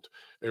world.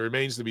 It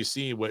remains to be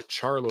seen what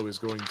Charlo is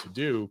going to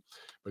do.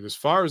 But as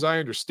far as I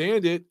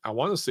understand it, I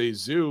want to say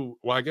Tszyu,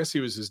 well, I guess he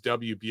was his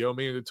WBO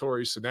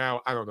mandatory. So now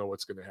I don't know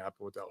what's going to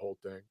happen with that whole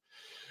thing.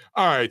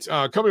 All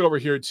right, coming over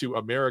here to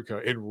America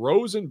in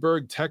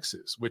Rosenberg,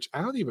 Texas, which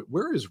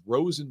where is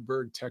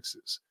Rosenberg,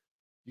 Texas?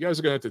 You guys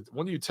are going to have to,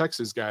 one of you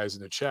Texas guys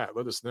in the chat,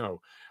 let us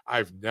know.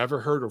 I've never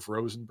heard of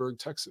Rosenberg,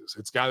 Texas.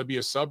 It's got to be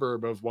a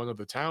suburb of one of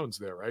the towns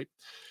there, right?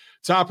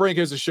 Top Rank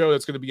is a show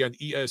that's going to be on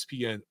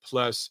ESPN+.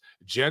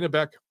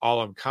 Janibek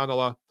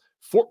Alamkanala,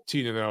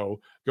 14-0,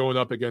 going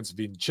up against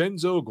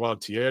Vincenzo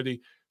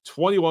Gualtieri,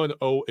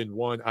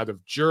 21-0-1 out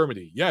of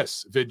Germany.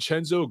 Yes,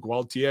 Vincenzo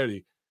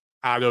Gualtieri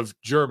out of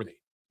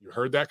Germany. You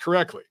heard that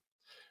correctly.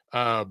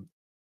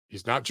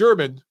 He's not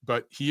German,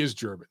 but he is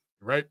German,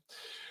 right?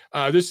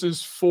 This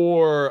is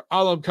for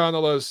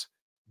Alamkanala's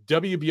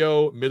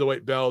WBO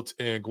middleweight belt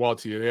and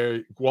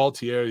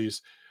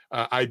Gualtieri's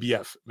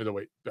IBF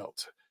middleweight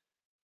belt.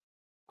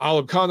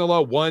 Alam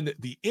Kanala won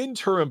the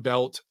interim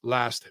belt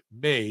last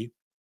May,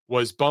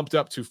 was bumped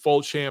up to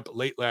full champ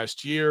late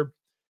last year,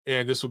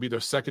 and this will be the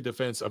second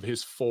defense of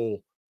his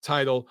full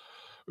title.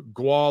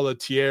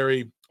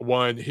 Gualtieri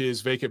won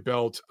his vacant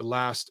belt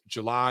last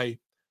July.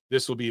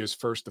 This will be his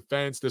first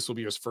defense. This will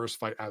be his first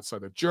fight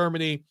outside of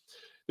Germany.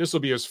 This will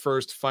be his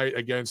first fight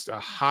against a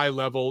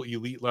high-level,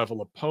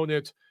 elite-level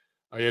opponent.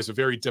 He has a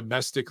very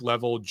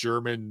domestic-level,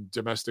 German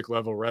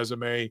domestic-level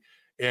resume,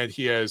 and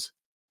he has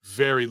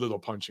very little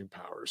punching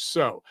power.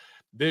 So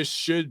this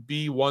should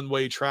be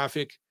one-way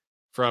traffic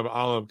from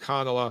Alam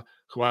Kanala,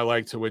 who I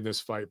like to win this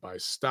fight by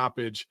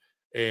stoppage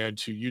and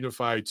to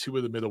unify two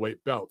of the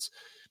middleweight belts.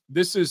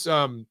 This is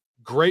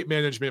great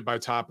management by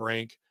Top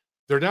Rank.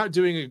 They're not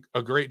doing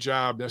a great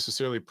job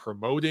necessarily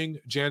promoting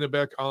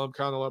Janibek Alam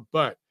Kanala,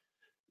 but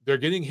they're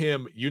getting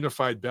him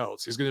unified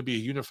belts. He's going to be a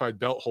unified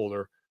belt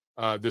holder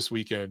this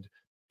weekend.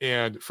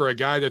 And for a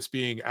guy that's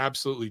being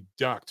absolutely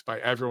ducked by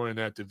everyone in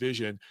that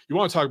division, you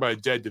want to talk about a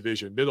dead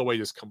division. Middleweight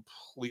is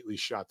completely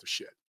shot to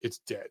shit. It's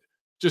dead.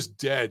 Just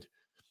dead.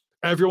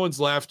 Everyone's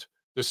left.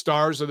 The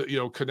stars of the,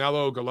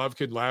 Canelo,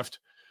 Golovkin left.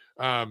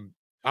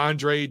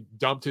 Andre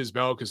dumped his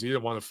belt because he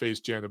didn't want to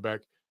face Janibek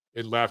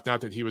and left.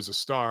 Not that he was a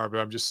star, but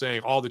I'm just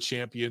saying all the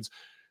champions.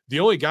 The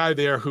only guy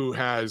there who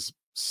has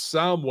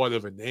somewhat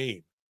of a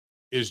name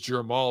is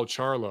Jermall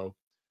Charlo,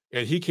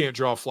 and he can't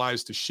draw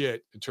flies to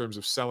shit in terms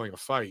of selling a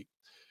fight.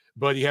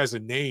 But he has a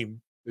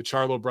name. The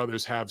Charlo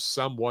brothers have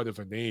somewhat of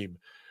a name.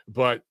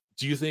 But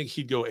do you think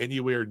he'd go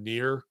anywhere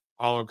near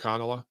Alam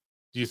Kanala?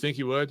 Do you think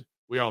he would?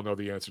 We all know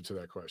the answer to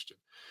that question.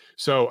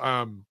 So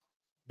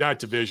that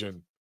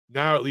division,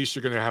 now at least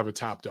you're going to have a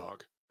top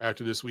dog.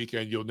 After this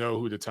weekend, you'll know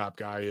who the top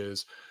guy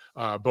is,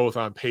 both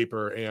on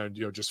paper and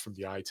just from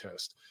the eye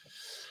test.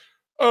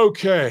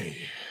 Okay.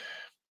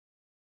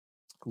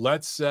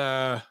 Let's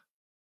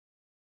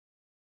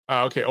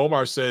okay,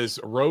 Omar says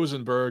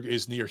Rosenberg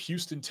is near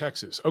Houston,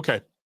 Texas.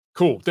 Okay,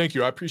 cool. Thank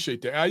you. I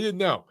appreciate that. I didn't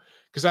know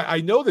because I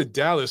know the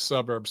Dallas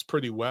suburbs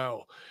pretty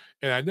well,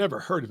 and I never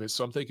heard of it.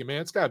 So I'm thinking, man,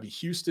 it's got to be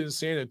Houston,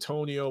 San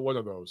Antonio, one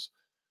of those.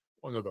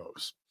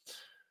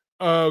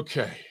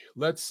 Okay,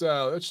 let's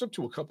jump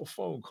to a couple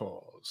phone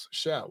calls,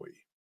 shall we?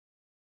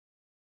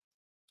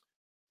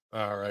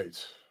 All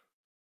right.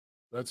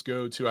 Let's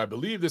go to, I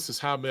believe this is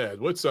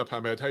Hamed. What's up,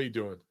 Hamed? How you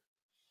doing?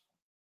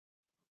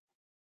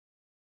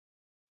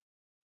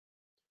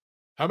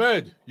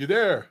 Hamed, you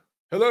there?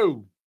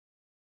 Hello.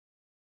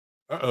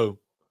 Uh-oh.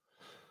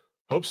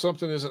 Hope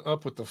something isn't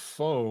up with the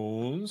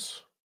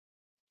phones.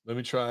 Let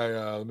me try,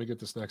 let me get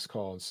this next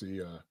call and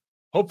see.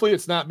 Hopefully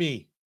it's not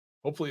me.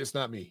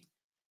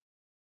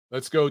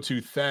 Let's go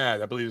to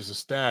Thad. I believe this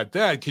is Thad.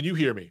 Thad, can you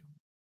hear me?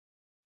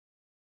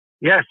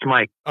 Yes,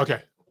 Mike.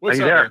 Okay. What's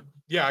Are up, you there? man?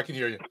 Yeah, I can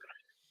hear you.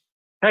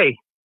 Hey.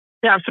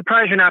 Yeah, I'm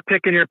surprised you're not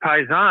picking your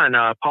paisan,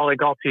 Paulie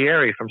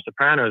Gualtieri from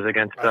Sopranos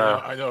against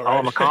I know,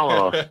 Alam right?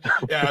 Kanala.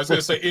 Yeah, I was going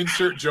to say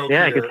insert joke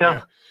Yeah, here. I could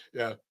tell.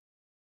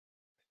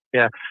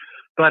 Yeah.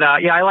 But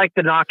I like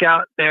the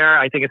knockout there.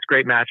 I think it's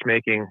great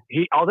matchmaking.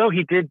 Although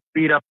he did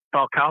beat up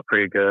Falcao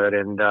pretty good,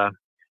 and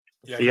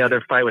the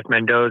other fight with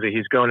Mendoza,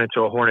 he's going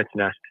into a hornet's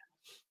nest.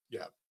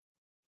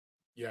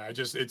 Yeah.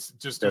 It's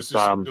just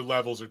the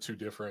levels are too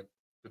different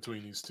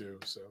between these two.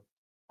 So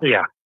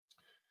yeah,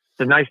 it's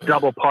a nice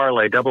double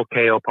parlay, double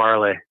KO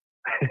parlay.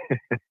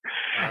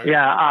 Right.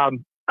 Yeah.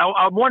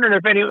 I'm wondering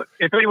if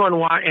anyone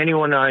in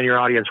your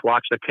audience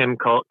watched the Kim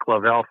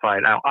Clavel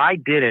fight. Now, I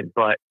didn't,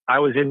 but I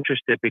was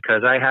interested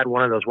because I had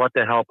one of those what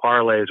the hell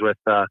parlays with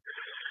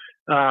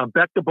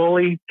Bet the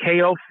Bully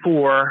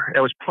KO4. It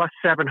was plus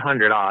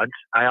 700 odds.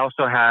 I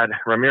also had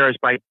Ramirez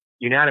by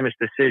unanimous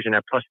decision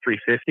at plus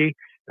 350.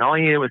 And all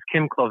I needed was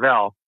Kim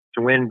Clavel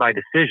to win by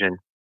decision.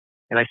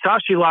 And I saw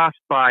she lost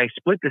by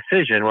split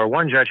decision where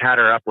one judge had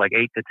her up like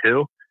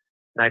 8-2.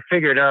 And I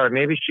figured, oh,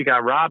 maybe she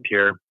got robbed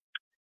here.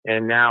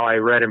 And now I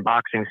read in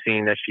Boxing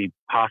Scene that she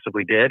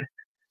possibly did.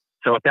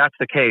 So if that's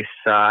the case,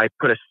 I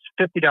put a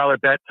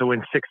 $50 bet to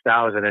win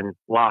 $6,000 and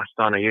lost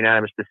on a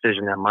unanimous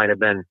decision that might have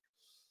been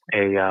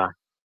a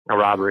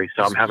robbery.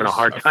 So I'm having a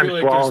hard time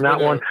swallowing that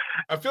one.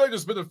 I feel like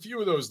there's been a few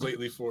of those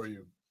lately for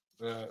you.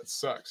 It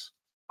sucks.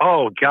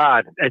 Oh,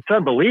 God. It's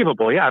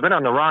unbelievable. Yeah, I've been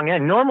on the wrong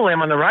end. Normally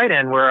I'm on the right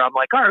end where I'm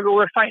like, all right, well,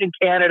 we're fighting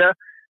Canada.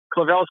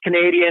 Clavel's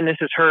Canadian. This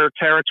is her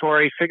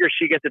territory. Figure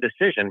she gets a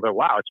decision. But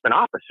wow, it's been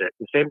opposite.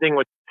 The same thing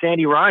with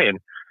Sandy Ryan.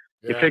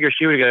 You figure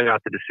she would have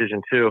got the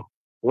decision too.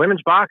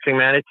 Women's boxing,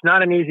 man, it's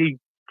not an easy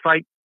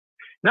fight.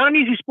 Not an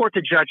easy sport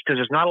to judge because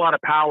there's not a lot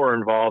of power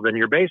involved. And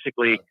you're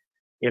basically,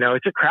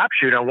 it's a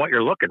crapshoot on what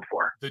you're looking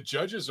for. The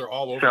judges are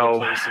all over the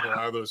place in a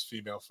lot of those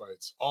female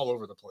fights. All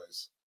over the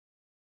place.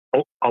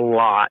 A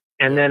lot.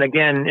 And then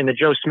again, in the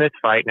Joe Smith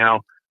fight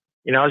now,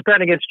 I was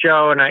betting against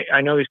Joe and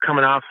I know he's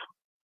coming off.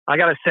 I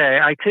got to say,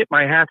 I tip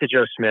my hat to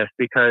Joe Smith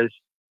because,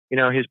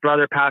 his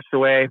brother passed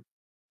away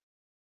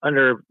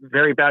under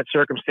very bad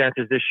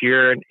circumstances this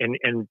year.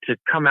 And to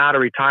come out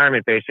of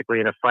retirement, basically,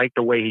 in a fight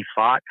the way he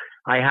fought,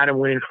 I had him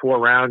winning 4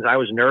 rounds. I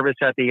was nervous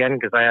at the end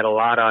because I had a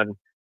lot on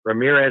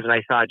Ramirez, and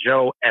I thought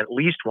Joe at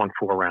least won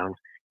 4 rounds.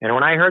 And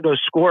when I heard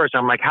those scores,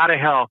 I'm like, how the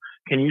hell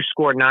can you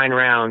score 9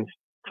 rounds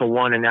to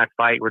 1 in that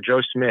fight where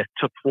Joe Smith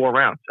took 4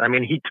 rounds? I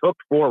mean, he took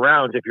 4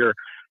 rounds. If you're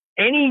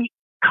any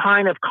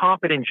kind of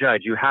competent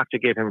judge, you have to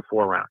give him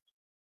 4 rounds.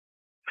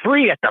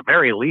 3 at the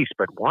very least,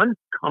 but 1?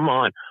 Come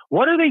on.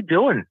 What are they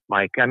doing,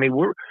 Mike? I mean,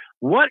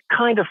 what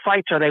kind of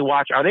fights are they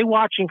watching? Are they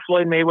watching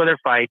Floyd Mayweather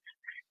fights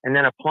and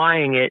then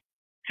applying it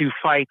to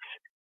fights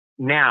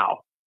now,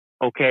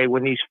 okay,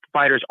 when these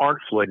fighters aren't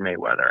Floyd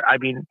Mayweather? I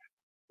mean,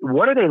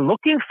 what are they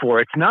looking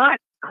for? It's not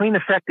clean,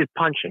 effective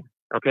punching,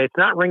 okay? It's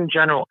not ring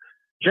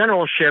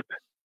generalship,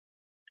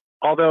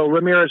 although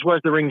Ramirez was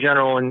the ring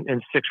general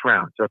in 6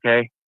 rounds,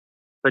 okay?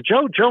 But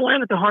Joe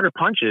landed the harder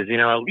punches,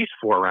 at least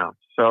 4 rounds.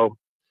 So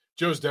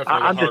Joe's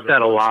definitely I'm just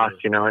at a loss,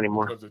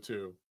 anymore. Of the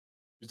two.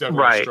 He's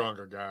definitely a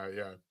stronger guy,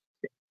 yeah.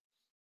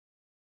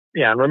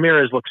 Yeah,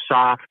 Ramirez looks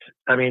soft.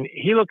 I mean,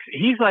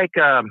 he's like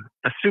a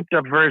souped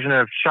up version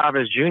of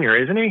Chavez Jr.,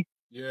 isn't he?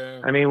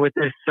 Yeah. I mean, with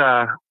this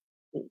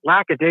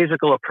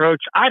lackadaisical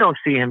approach, I don't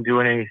see him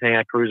doing anything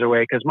at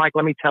cruiserweight. Because, Mike,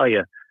 let me tell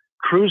you,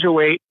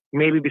 cruiserweight,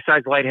 maybe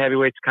besides light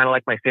heavyweight, is kind of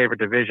like my favorite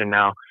division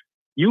now.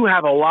 You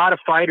have a lot of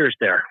fighters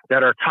there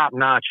that are top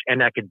notch and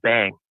that could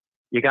bang.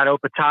 You got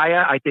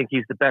Opataya. I think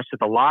he's the best of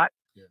the lot.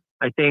 Yeah.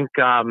 I think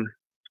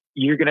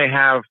you're going to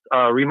have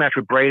a rematch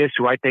with Bradis,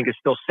 who I think is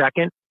still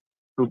second.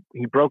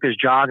 He broke his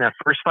jaw in that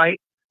first fight.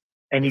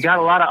 And you got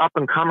a lot of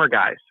up-and-comer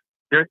guys.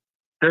 There's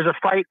a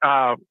fight,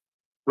 Ryan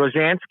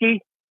Rositsky.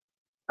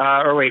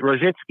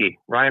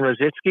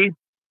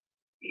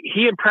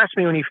 He impressed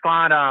me when he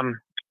fought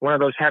one of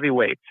those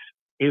heavyweights.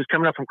 He was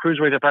coming up from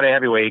cruiserweight to fight a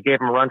heavyweight. He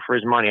gave him a run for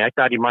his money. I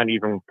thought he might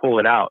even pull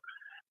it out.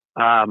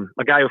 A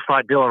guy who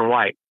fought Dylan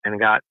White and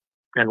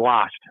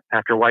lost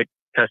after White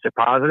tested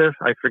positive.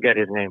 I forget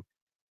his name.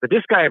 But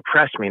this guy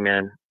impressed me,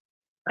 man.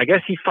 I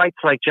guess he fights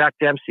like Jack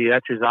Dempsey.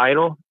 That's his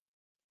idol.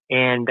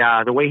 And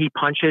the way he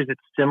punches,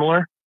 it's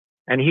similar.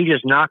 And he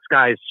just knocks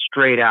guys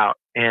straight out.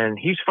 And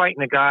he's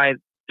fighting a guy,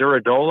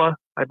 Zurdo,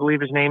 I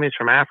believe his name is,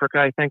 from Africa,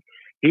 I think.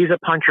 He's a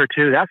puncher,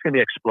 too. That's going to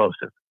be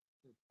explosive.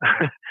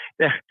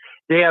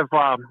 They have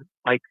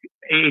like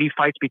 80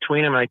 fights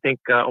between them. And I think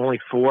only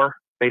 4,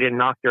 they didn't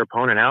knock their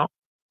opponent out.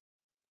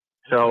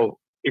 So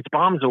it's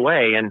bombs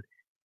away. And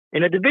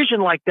in a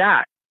division like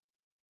that,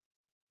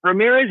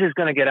 Ramirez is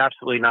going to get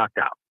absolutely knocked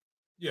out.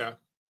 Yeah.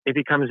 If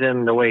he comes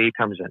in the way he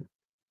comes in.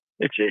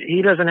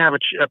 He doesn't have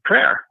a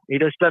prayer. He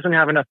just doesn't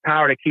have enough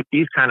power to keep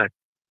these kind of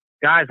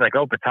guys like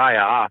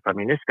Opataya off. I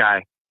mean, this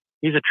guy,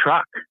 he's a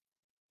truck,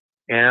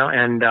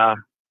 and I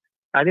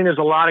think there's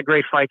a lot of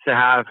great fights to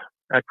have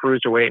at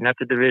cruiserweight, and that's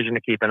a division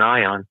to keep an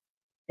eye on.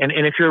 And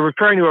if you're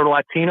referring to a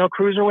Latino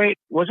cruiserweight,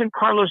 wasn't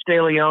Carlos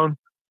De Leon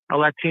a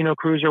Latino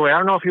cruiserweight? I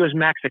don't know if he was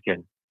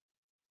Mexican,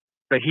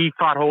 but he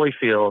fought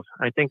Holyfield,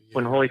 I think,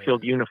 when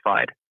Holyfield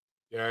unified.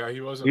 Yeah,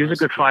 he wasn't. He was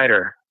a good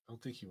fighter. I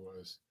don't think he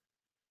was.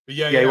 But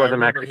yeah, he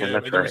wasn't Mexican. Him.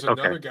 That's and there was right.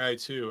 another guy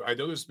too. I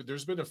know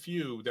there's been a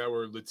few that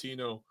were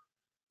Latino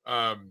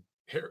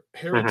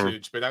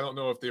heritage, but I don't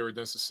know if they were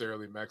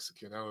necessarily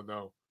Mexican. I don't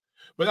know.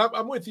 But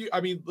I'm with you.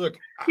 I mean, look,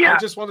 I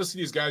just want to see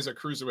these guys at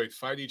cruiserweight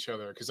fight each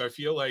other because I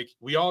feel like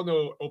we all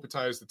know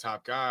Opataya is the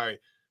top guy,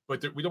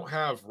 but we don't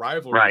have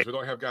rivalries. Right. We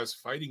don't have guys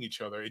fighting each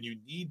other, and you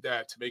need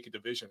that to make a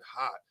division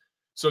hot.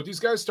 So if these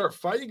guys start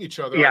fighting each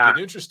other, I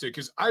get interested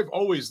because I've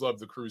always loved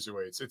the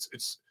cruiserweights.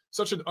 It's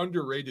such an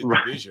underrated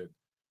division.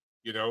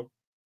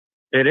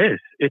 It is.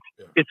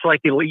 It's like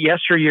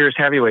yesteryear's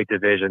heavyweight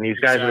division. These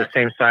guys are the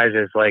same size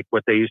as like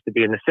what they used to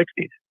be in the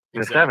 60s,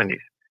 in the 70s.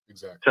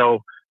 Exactly.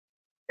 So,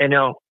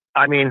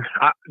 I mean,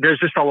 there's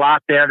just a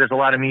lot there. There's a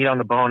lot of meat on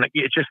the bone.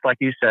 It's just like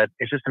you said.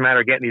 It's just a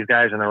matter of getting these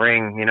guys in the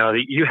ring.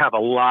 You have a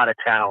lot of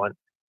talent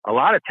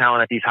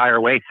at these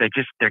higher weights. They're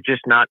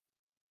just not,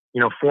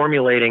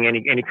 formulating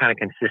any kind of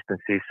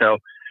consistency. So,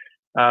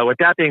 with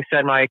that being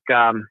said, Mike,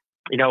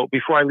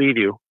 before I leave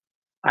you,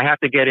 I have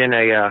to get in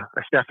a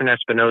Stephan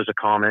Espinoza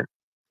comment.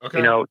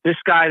 Okay. This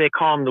guy, they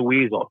call him the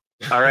Weasel.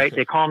 All right.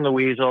 They call him the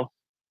Weasel.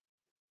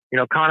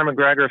 Conor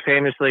McGregor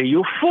famously,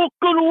 you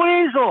fucking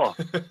weasel.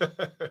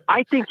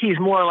 I think he's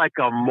more like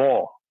a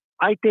mole.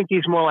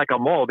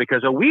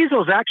 Because a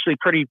weasel is actually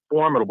pretty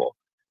formidable.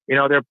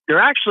 They're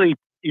actually,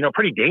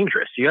 pretty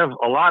dangerous. You have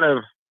a lot of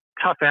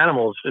tough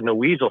animals in the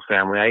weasel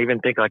family. I even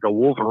think like a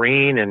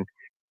wolverine and,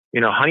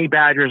 honey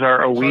badgers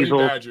are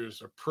weasels. Honey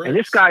badgers are pricks. And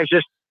this guy's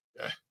just,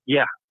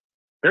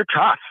 they're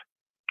tough.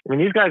 I mean,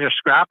 these guys are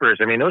scrappers.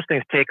 I mean, those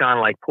things take on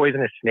like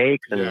poisonous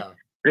snakes and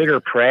bigger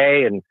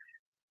prey.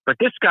 But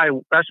this guy,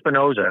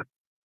 Espinoza,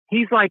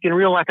 he's like in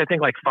real life, I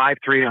think like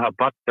 5'3",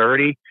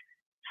 $130.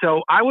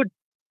 So I would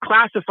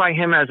classify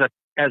him as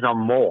a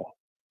mole,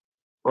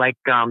 like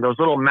those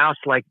little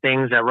mouse-like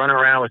things that run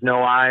around with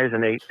no eyes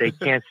and they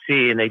can't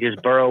see and they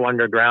just burrow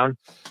underground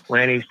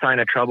when any sign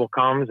of trouble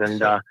comes.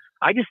 And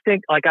I just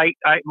think like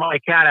my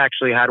cat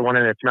actually had one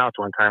in its mouth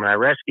one time and I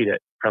rescued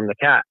it from the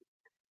cat.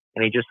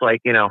 And he just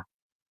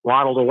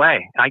waddled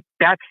away.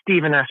 That's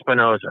Stephen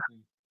Espinoza.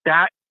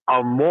 That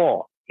a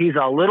mole. He's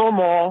a little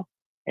mole,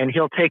 and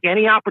he'll take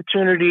any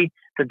opportunity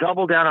to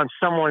double down on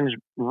someone's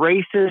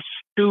racist,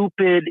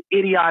 stupid,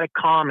 idiotic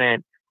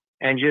comment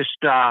and just,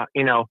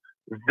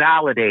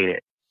 validate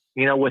it,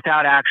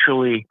 without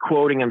actually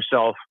quoting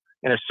himself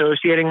and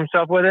associating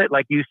himself with it.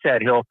 Like you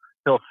said, he'll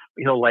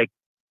like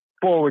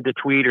forward the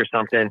tweet or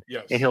something,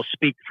 yes, and he'll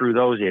speak through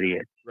those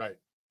idiots. Right.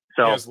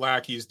 So he has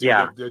lackeys do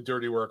the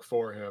dirty work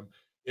for him.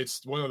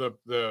 It's one of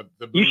the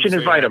you should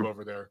invite him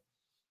over there.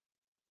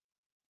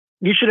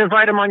 You should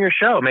invite him on your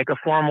show. Make a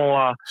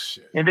formal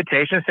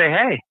invitation. Say,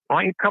 hey,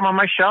 why don't you come on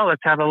my show?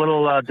 Let's have a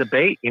little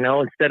debate.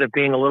 Instead of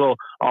being a little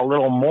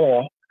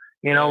mole.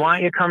 Why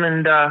don't you come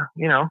and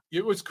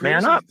It was crazy,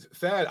 man up.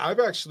 Thad.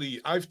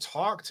 I've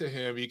talked to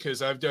him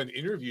because I've done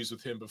interviews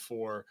with him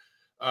before,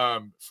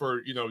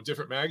 for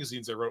different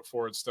magazines I wrote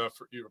for and stuff,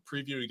 for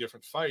previewing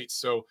different fights.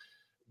 So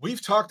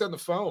we've talked on the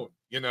phone,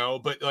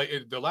 but like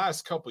in the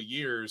last couple of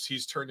years,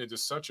 he's turned into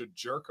such a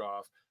jerk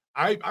off.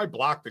 I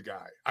blocked the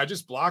guy. I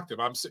just blocked him.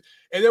 And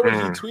then when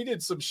he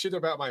tweeted some shit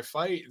about my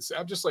fight, and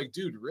I'm just like,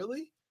 dude,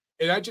 really?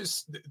 And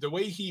the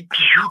way he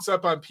beats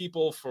up on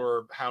people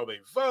for how they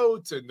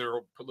vote and their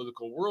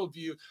political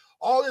worldview,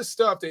 all this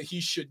stuff that he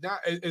should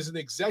not, as an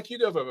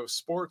executive of a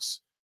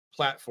sports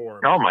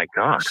platform. Oh my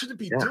God. You shouldn't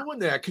be doing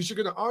that, because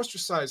you're going to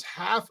ostracize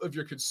half of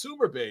your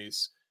consumer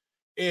base.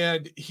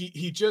 And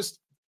he just,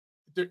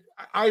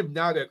 I'm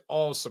not at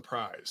all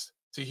surprised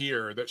to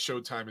hear that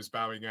Showtime is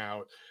bowing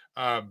out.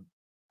 And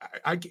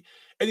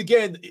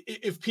again,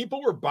 if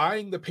people were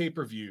buying the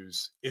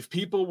pay-per-views, if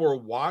people were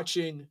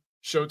watching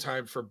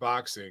Showtime for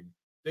boxing,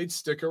 they'd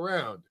stick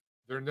around.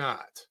 They're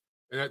not.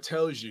 And that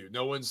tells you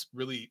no one's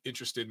really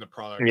interested in the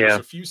product. Yeah.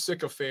 There's a few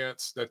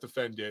sycophants that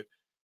defend it.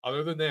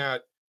 Other than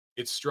that,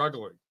 it's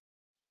struggling.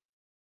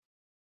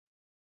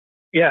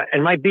 Yeah,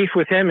 and my beef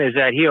with him is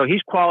that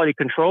he's quality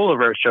control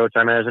over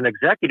Showtime. And as an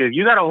executive,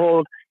 you got to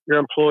hold your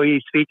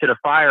employees' feet to the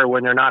fire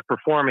when they're not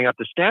performing up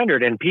to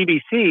standard. And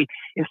PBC,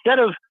 instead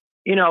of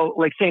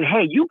like saying,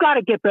 hey, you got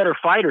to get better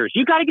fighters.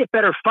 You got to get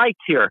better fights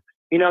here.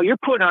 You're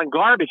putting on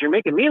garbage. You're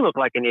making me look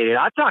like an idiot.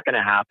 That's not going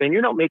to happen.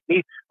 You don't make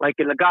me like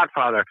in The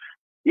Godfather.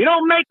 You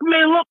don't make me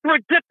look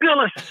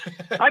ridiculous.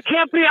 I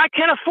can't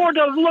afford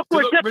to look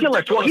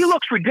ridiculous. Well, he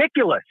looks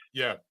ridiculous.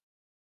 Yeah.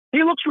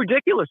 He looks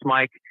ridiculous,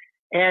 Mike.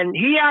 And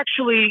he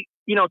actually,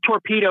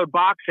 torpedoed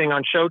boxing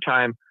on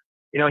Showtime.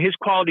 His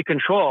quality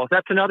control.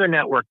 That's another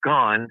network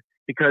gone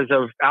because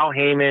of Al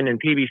Heyman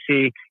and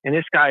PBC. And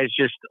this guy is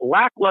just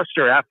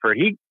lackluster effort.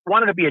 He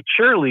wanted to be a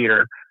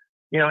cheerleader,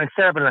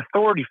 instead of an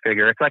authority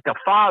figure. It's like a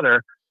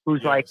father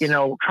who's like,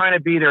 trying to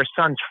be their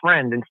son's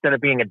friend instead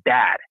of being a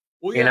dad.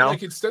 Well, yeah, like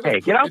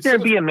get out there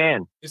and be a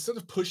man. Instead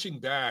of pushing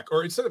back,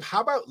 or instead of,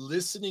 how about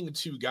listening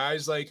to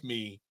guys like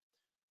me,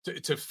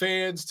 to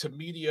fans, to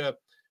media,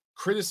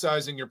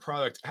 criticizing your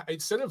product,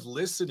 instead of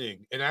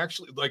listening and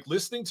actually like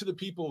listening to the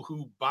people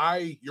who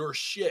buy your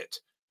shit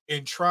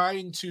and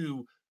trying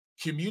to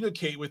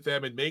communicate with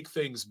them and make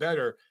things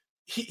better,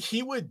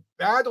 he would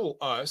battle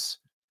us,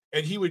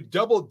 and he would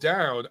double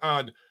down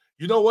on,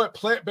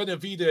 Plant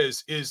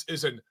Benavidez is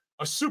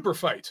a super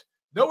fight.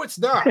 No, it's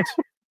not.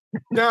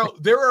 Now,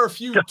 there are a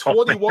few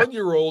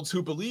 21-year-olds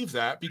who believe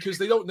that because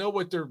they don't know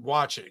what they're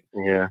watching.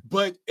 Yeah.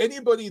 But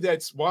anybody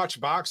that's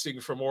watched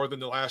boxing for more than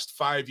the last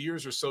 5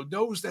 years or so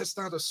knows that's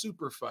not a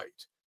super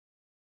fight.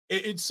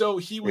 And so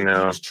he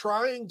was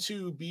trying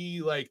to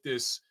be like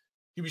this.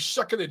 He was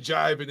shucking and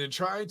jiving and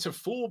trying to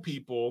fool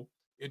people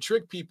and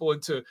trick people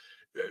into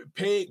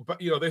paying.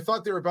 They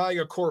thought they were buying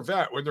a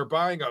Corvette when they're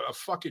buying a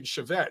fucking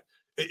Chevette.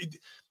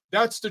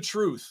 That's the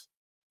truth.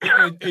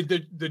 And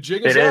the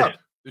jig is up.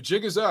 The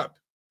jig is up.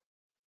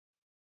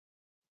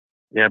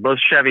 Yeah, both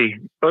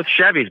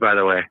Chevys, by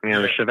the way.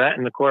 The Chevette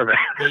and the Corvette.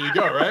 There you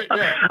go, right?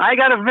 Yeah. I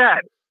got a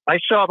vet. I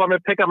show up, I'm going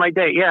to pick up my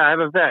date. Yeah, I have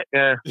a vet.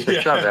 Yeah,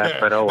 Chevette,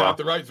 but oh well. Not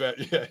the right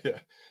vet. Yeah.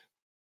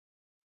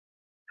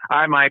 All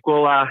right, Mike.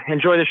 We'll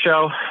enjoy the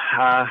show.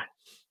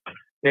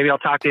 Maybe I'll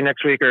talk to you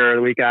next week or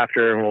the week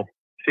after, and we'll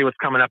see what's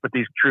coming up with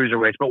these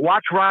cruiserweights. But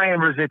watch Ryan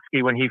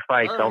Rosicki when he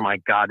fights. Right. Oh,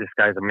 my God, this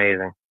guy's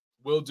amazing.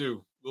 Will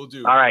do. All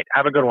right,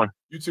 have a good one.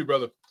 You too,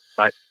 brother.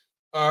 Bye.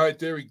 All right,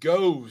 there he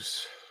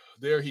goes.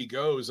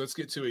 Let's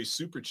get to a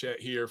super chat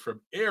here from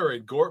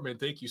Aaron Gortman.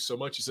 Thank you so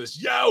much. He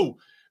says, yo,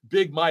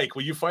 Big Mike,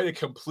 will you fight a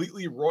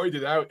completely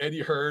roided out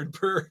Eddie Hearn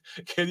per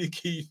Kenny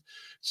Keith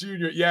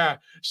Jr.? Yeah,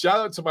 shout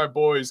out to my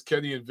boys,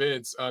 Kenny and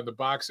Vince, on the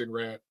boxing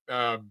rant.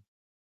 And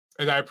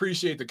I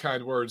appreciate the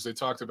kind words. They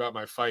talked about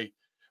my fight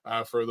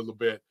for a little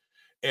bit.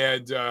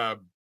 And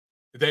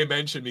they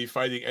mentioned me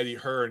fighting Eddie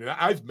Hearn. And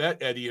I've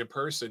met Eddie in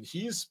person.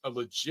 He's a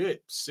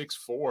legit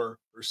 6'4" or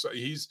so.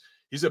 He's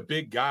a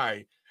big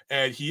guy.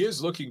 And he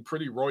is looking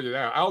pretty roided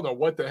out. I don't know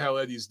what the hell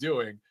Eddie's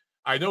doing.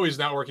 I know he's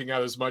not working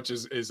out as much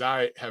as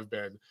I have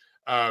been.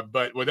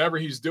 But whatever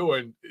he's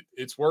doing,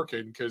 it's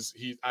working, because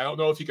I don't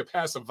know if he could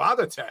pass a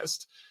VADA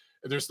test.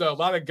 There's a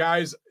lot of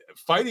guys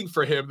fighting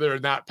for him that are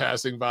not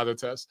passing VADA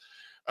tests.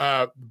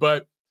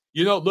 But,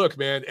 look,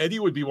 man, Eddie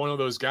would be one of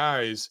those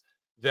guys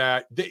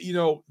that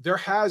there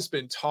has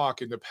been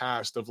talk in the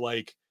past of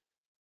like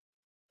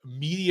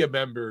media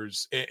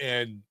members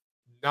and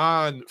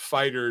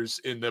non-fighters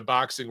in the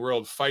boxing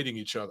world fighting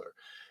each other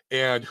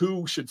and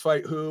who should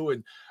fight who.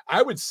 And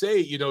I would say,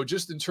 you know,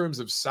 just in terms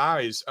of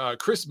size,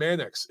 Chris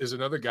Mannix is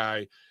another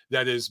guy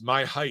that is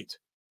my height.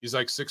 He's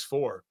like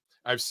 6'4".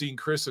 I've seen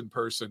Chris in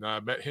person. I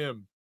met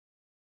him.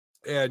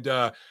 And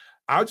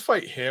I'd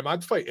fight him.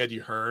 I'd fight Eddie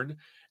Hearn.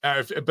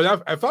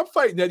 If I'm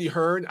fighting Eddie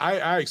Hearn,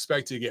 I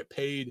expect to get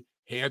paid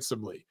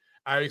handsomely.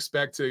 I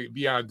expect to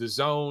be on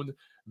DAZN,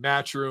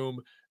 Matchroom,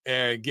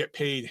 and get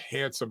paid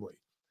handsomely.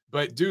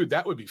 But dude,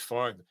 that would be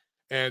fun.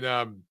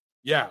 And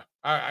yeah,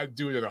 I'd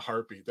do it in a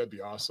heartbeat. That'd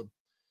be awesome.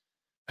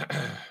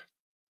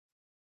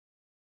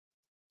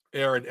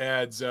 Aaron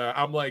adds,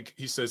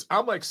 he says,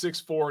 I'm like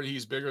 6'4" and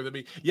he's bigger than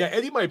me. Yeah,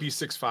 Eddie might be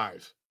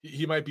 6'5".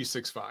 He might be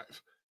 6'5".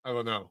 I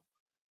don't know.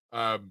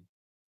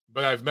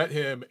 But I've met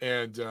him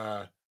and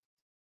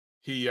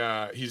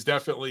he's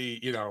definitely,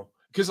 you know,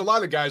 because a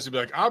lot of guys would be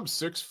like, I'm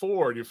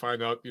 6'4", and you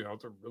find out, you know,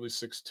 they're really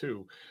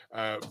 6'2".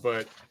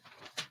 But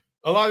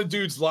a lot of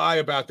dudes lie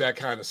about that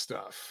kind of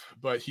stuff,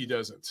 but he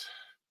doesn't.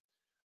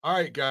 All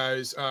right,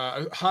 guys.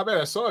 Hamed,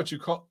 I saw that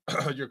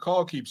your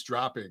call keeps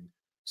dropping.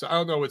 So I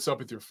don't know what's up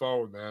with your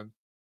phone, man.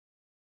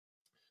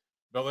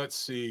 But let's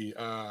see.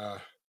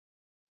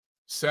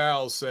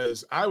 Sal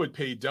says, I would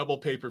pay double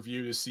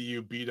pay-per-view to see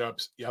you beat up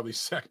Ellie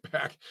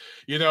Sackback.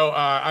 You know,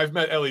 I've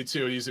met Ellie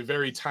too. He's a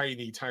very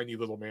tiny, tiny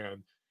little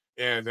man.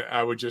 And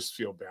I would just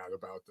feel bad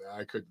about that.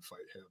 I couldn't fight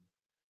him.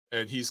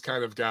 And he's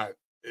kind of got,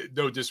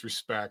 no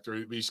disrespect,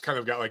 or he's kind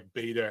of got like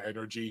beta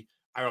energy.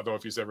 I don't know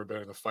if he's ever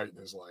been in a fight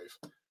in his life.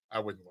 I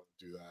wouldn't want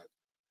to do that.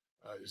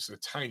 He's a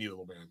tiny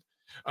little man.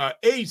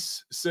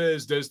 Ace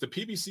says, does the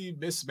PBC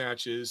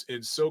mismatches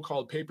in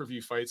so-called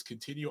pay-per-view fights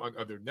continue on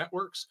other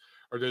networks,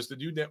 or does the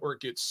new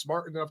network get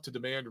smart enough to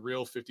demand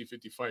real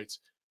 50-50 fights?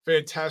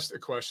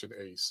 Fantastic question,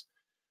 Ace.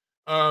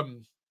 My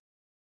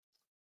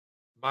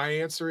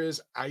answer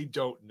is I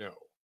don't know.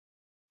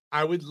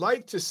 I would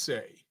like to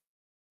say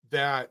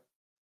that,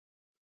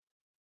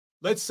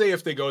 let's say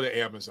if they go to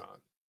Amazon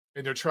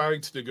and they're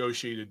trying to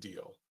negotiate a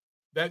deal,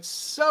 that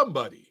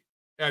somebody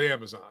at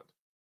Amazon,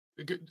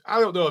 I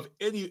don't know if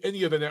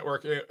any of the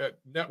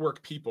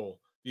network people,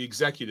 the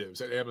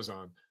executives at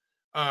Amazon,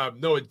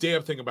 know a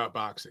damn thing about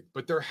boxing,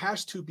 but there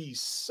has to be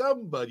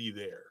somebody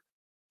there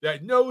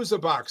that knows a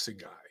boxing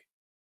guy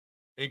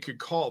and could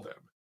call them,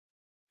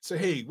 say,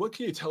 hey, what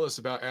can you tell us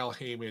about Al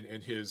Heyman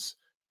and his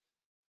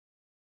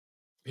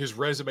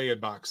resume in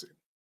boxing?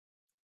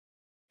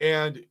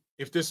 And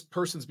if this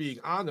person's being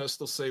honest,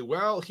 they'll say,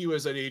 well, he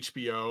was at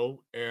HBO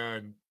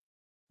and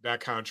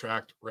that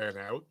contract ran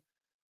out.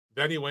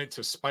 Then he went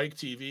to Spike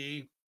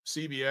TV,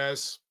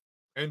 CBS,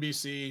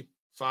 NBC,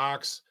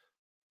 Fox.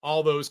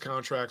 All those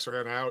contracts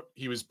ran out.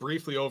 He was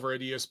briefly over at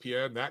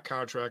ESPN. That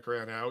contract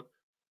ran out.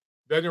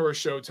 Then there was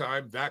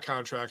Showtime. That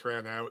contract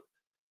ran out.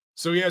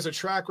 So he has a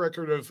track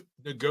record of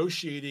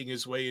negotiating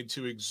his way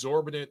into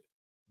exorbitant,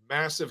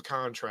 massive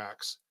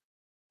contracts,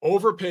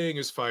 overpaying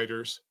his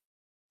fighters.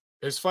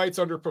 His fights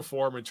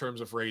underperform in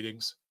terms of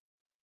ratings.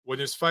 When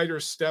his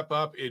fighters step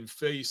up and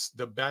face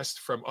the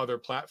best from other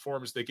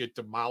platforms, they get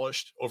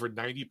demolished over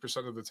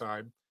 90% of the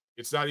time.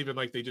 It's not even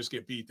like they just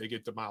get beat, they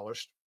get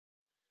demolished.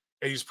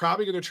 And he's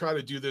probably going to try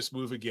to do this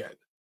move again.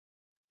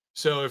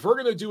 So if we're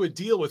going to do a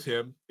deal with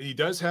him, and he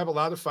does have a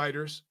lot of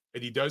fighters,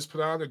 and he does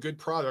put on a good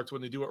product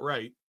when they do it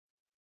right,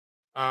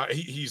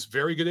 he's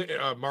very good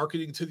at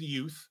marketing to the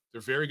youth.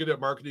 They're very good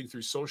at marketing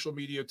through social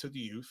media to the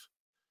youth.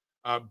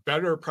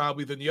 Better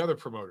probably than the other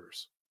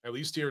promoters, at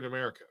least here in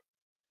America.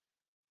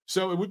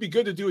 So it would be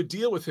good to do a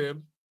deal with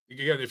him.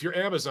 Again, if you're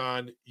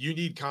Amazon, you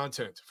need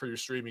content for your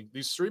streaming.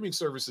 These streaming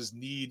services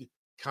need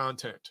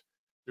content.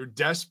 They're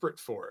desperate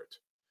for it.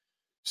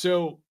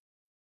 So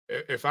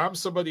if I'm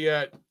somebody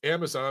at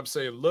Amazon, I'm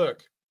saying,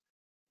 look,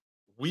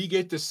 we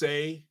get to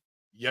say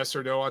yes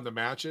or no on the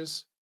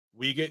matches.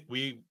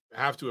 We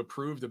have to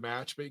approve the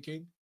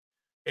matchmaking.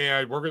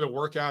 And we're going to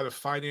work out a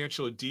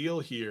financial deal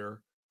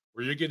here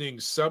where you're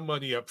getting some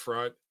money up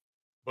front,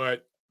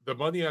 but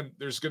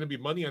there's going to be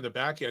money on the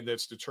back end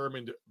that's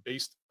determined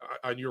based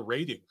on your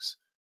ratings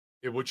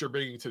and what you're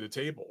bringing to the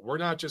table. We're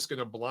not just going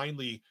to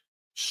blindly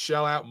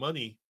shell out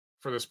money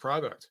for this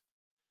product.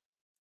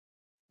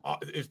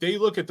 If they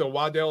look at the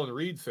Waddell and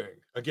Reed thing,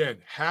 again,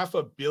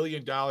 $500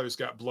 million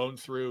got blown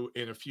through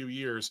in a few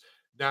years.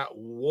 Not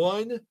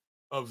one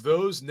of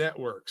those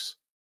networks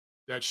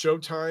that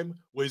Showtime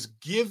was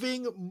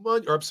giving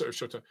money, or I'm sorry,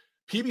 Showtime,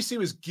 PBC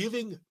was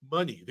giving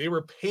money. They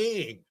were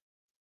paying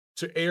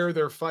to air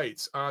their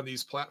fights on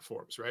these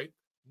platforms, right?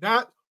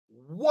 Not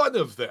one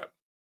of them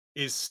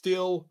is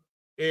still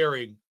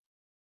airing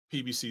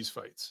PBC's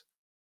fights.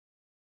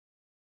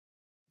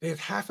 They had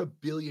 $500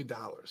 million.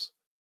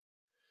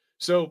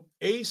 So,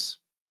 Ace,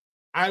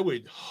 I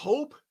would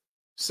hope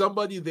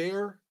somebody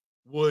there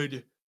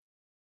would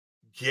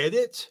get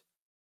it.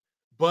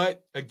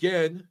 But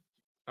again,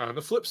 on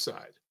the flip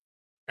side,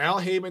 Al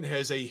Heyman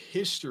has a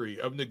history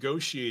of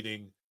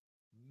negotiating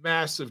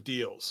massive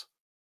deals.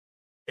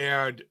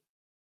 And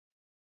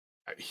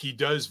he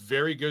does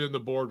very good in the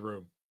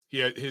boardroom.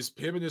 Him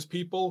and his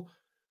people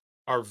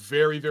are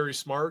very, very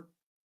smart.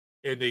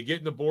 and they get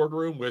in the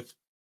boardroom with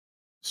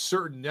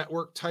certain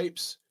network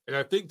types. And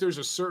I think there's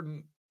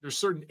certain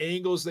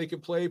angles they can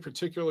play,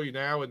 particularly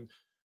now in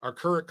our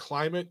current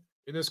climate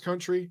in this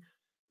country,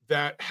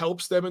 that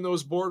helps them in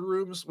those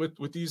boardrooms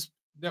with these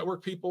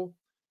network people.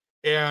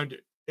 And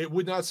it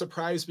would not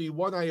surprise me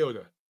one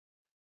iota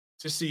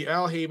to see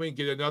Al Heyman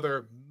get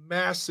another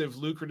massive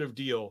lucrative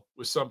deal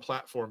with some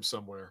platform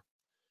somewhere.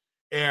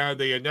 And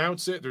they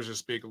announce it. There's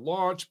this big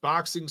launch.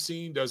 Boxing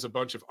Scene does a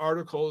bunch of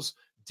articles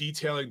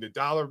detailing the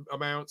dollar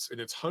amounts,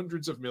 and it's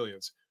hundreds of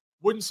millions.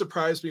 Wouldn't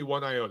surprise me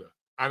one iota.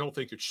 I don't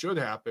think it should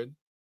happen,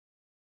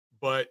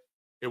 but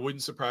it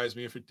wouldn't surprise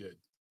me if it did.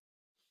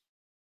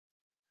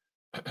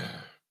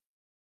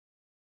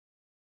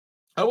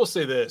 I will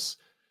say this.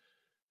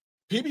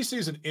 PBC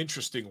is an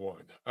interesting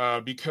one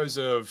because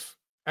of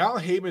Al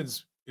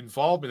Heyman's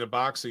involvement in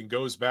boxing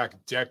goes back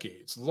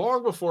decades,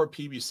 long before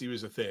PBC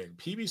was a thing.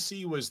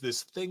 PBC was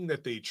this thing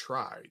that they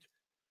tried.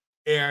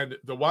 And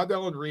the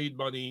Waddell and Reed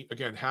money,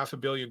 again,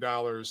 $500 million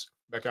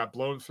that got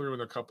blown through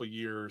in a couple of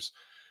years.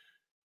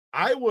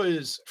 I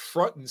was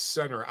front and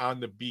center on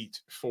the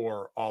beat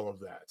for all of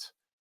that.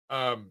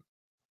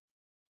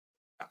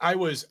 I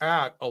was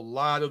at a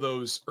lot of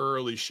those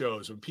early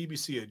shows when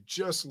PBC had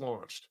just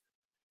launched,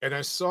 and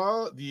I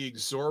saw the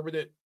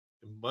exorbitant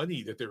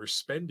money that they were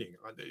spending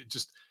on it.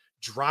 Just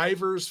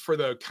drivers for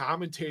the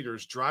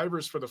commentators,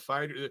 drivers for the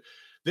fighters.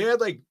 They had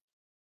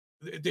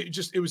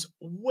it was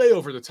way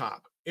over the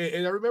top.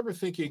 And I remember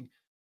thinking,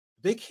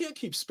 they can't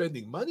keep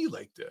spending money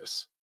like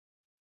this.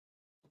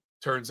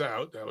 Turns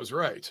out that was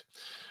right.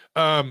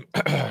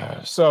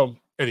 So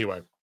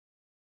anyway,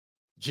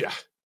 yeah,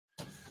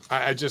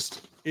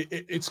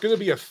 it's going to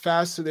be a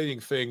fascinating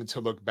thing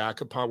to look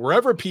back upon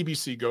wherever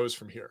PBC goes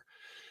from here.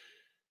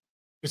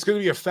 It's going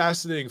to be a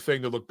fascinating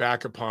thing to look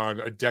back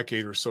upon a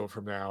decade or so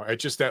from now at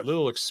just that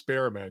little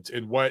experiment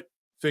in what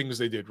things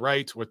they did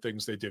right, what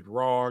things they did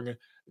wrong.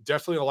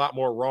 Definitely a lot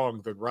more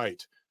wrong than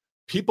right.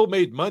 People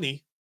made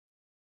money.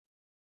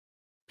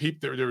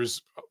 There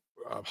was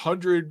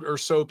 100 or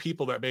so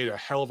people that made a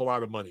hell of a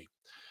lot of money.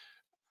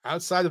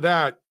 Outside of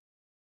that,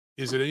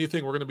 is it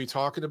anything we're going to be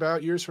talking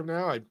about years from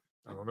now? I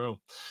don't know.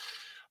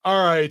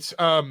 All right,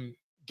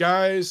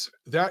 guys,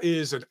 that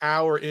is an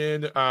hour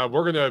in.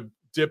 We're going to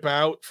dip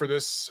out for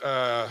this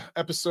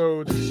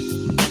episode.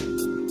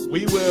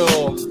 We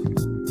will,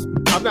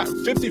 I'm not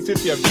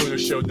 50-50. I'm doing a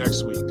show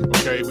next week.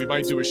 Okay. We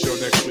might do a show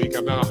next week.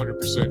 I'm not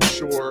 100%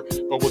 sure,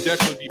 but we'll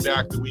definitely be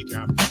back the week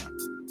after that.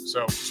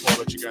 So just want to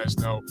let you guys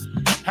know,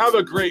 have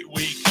a great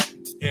week,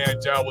 and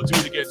we'll do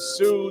it again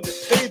soon.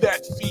 Pay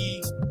that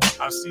fee.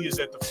 I'll see you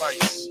at the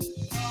fights.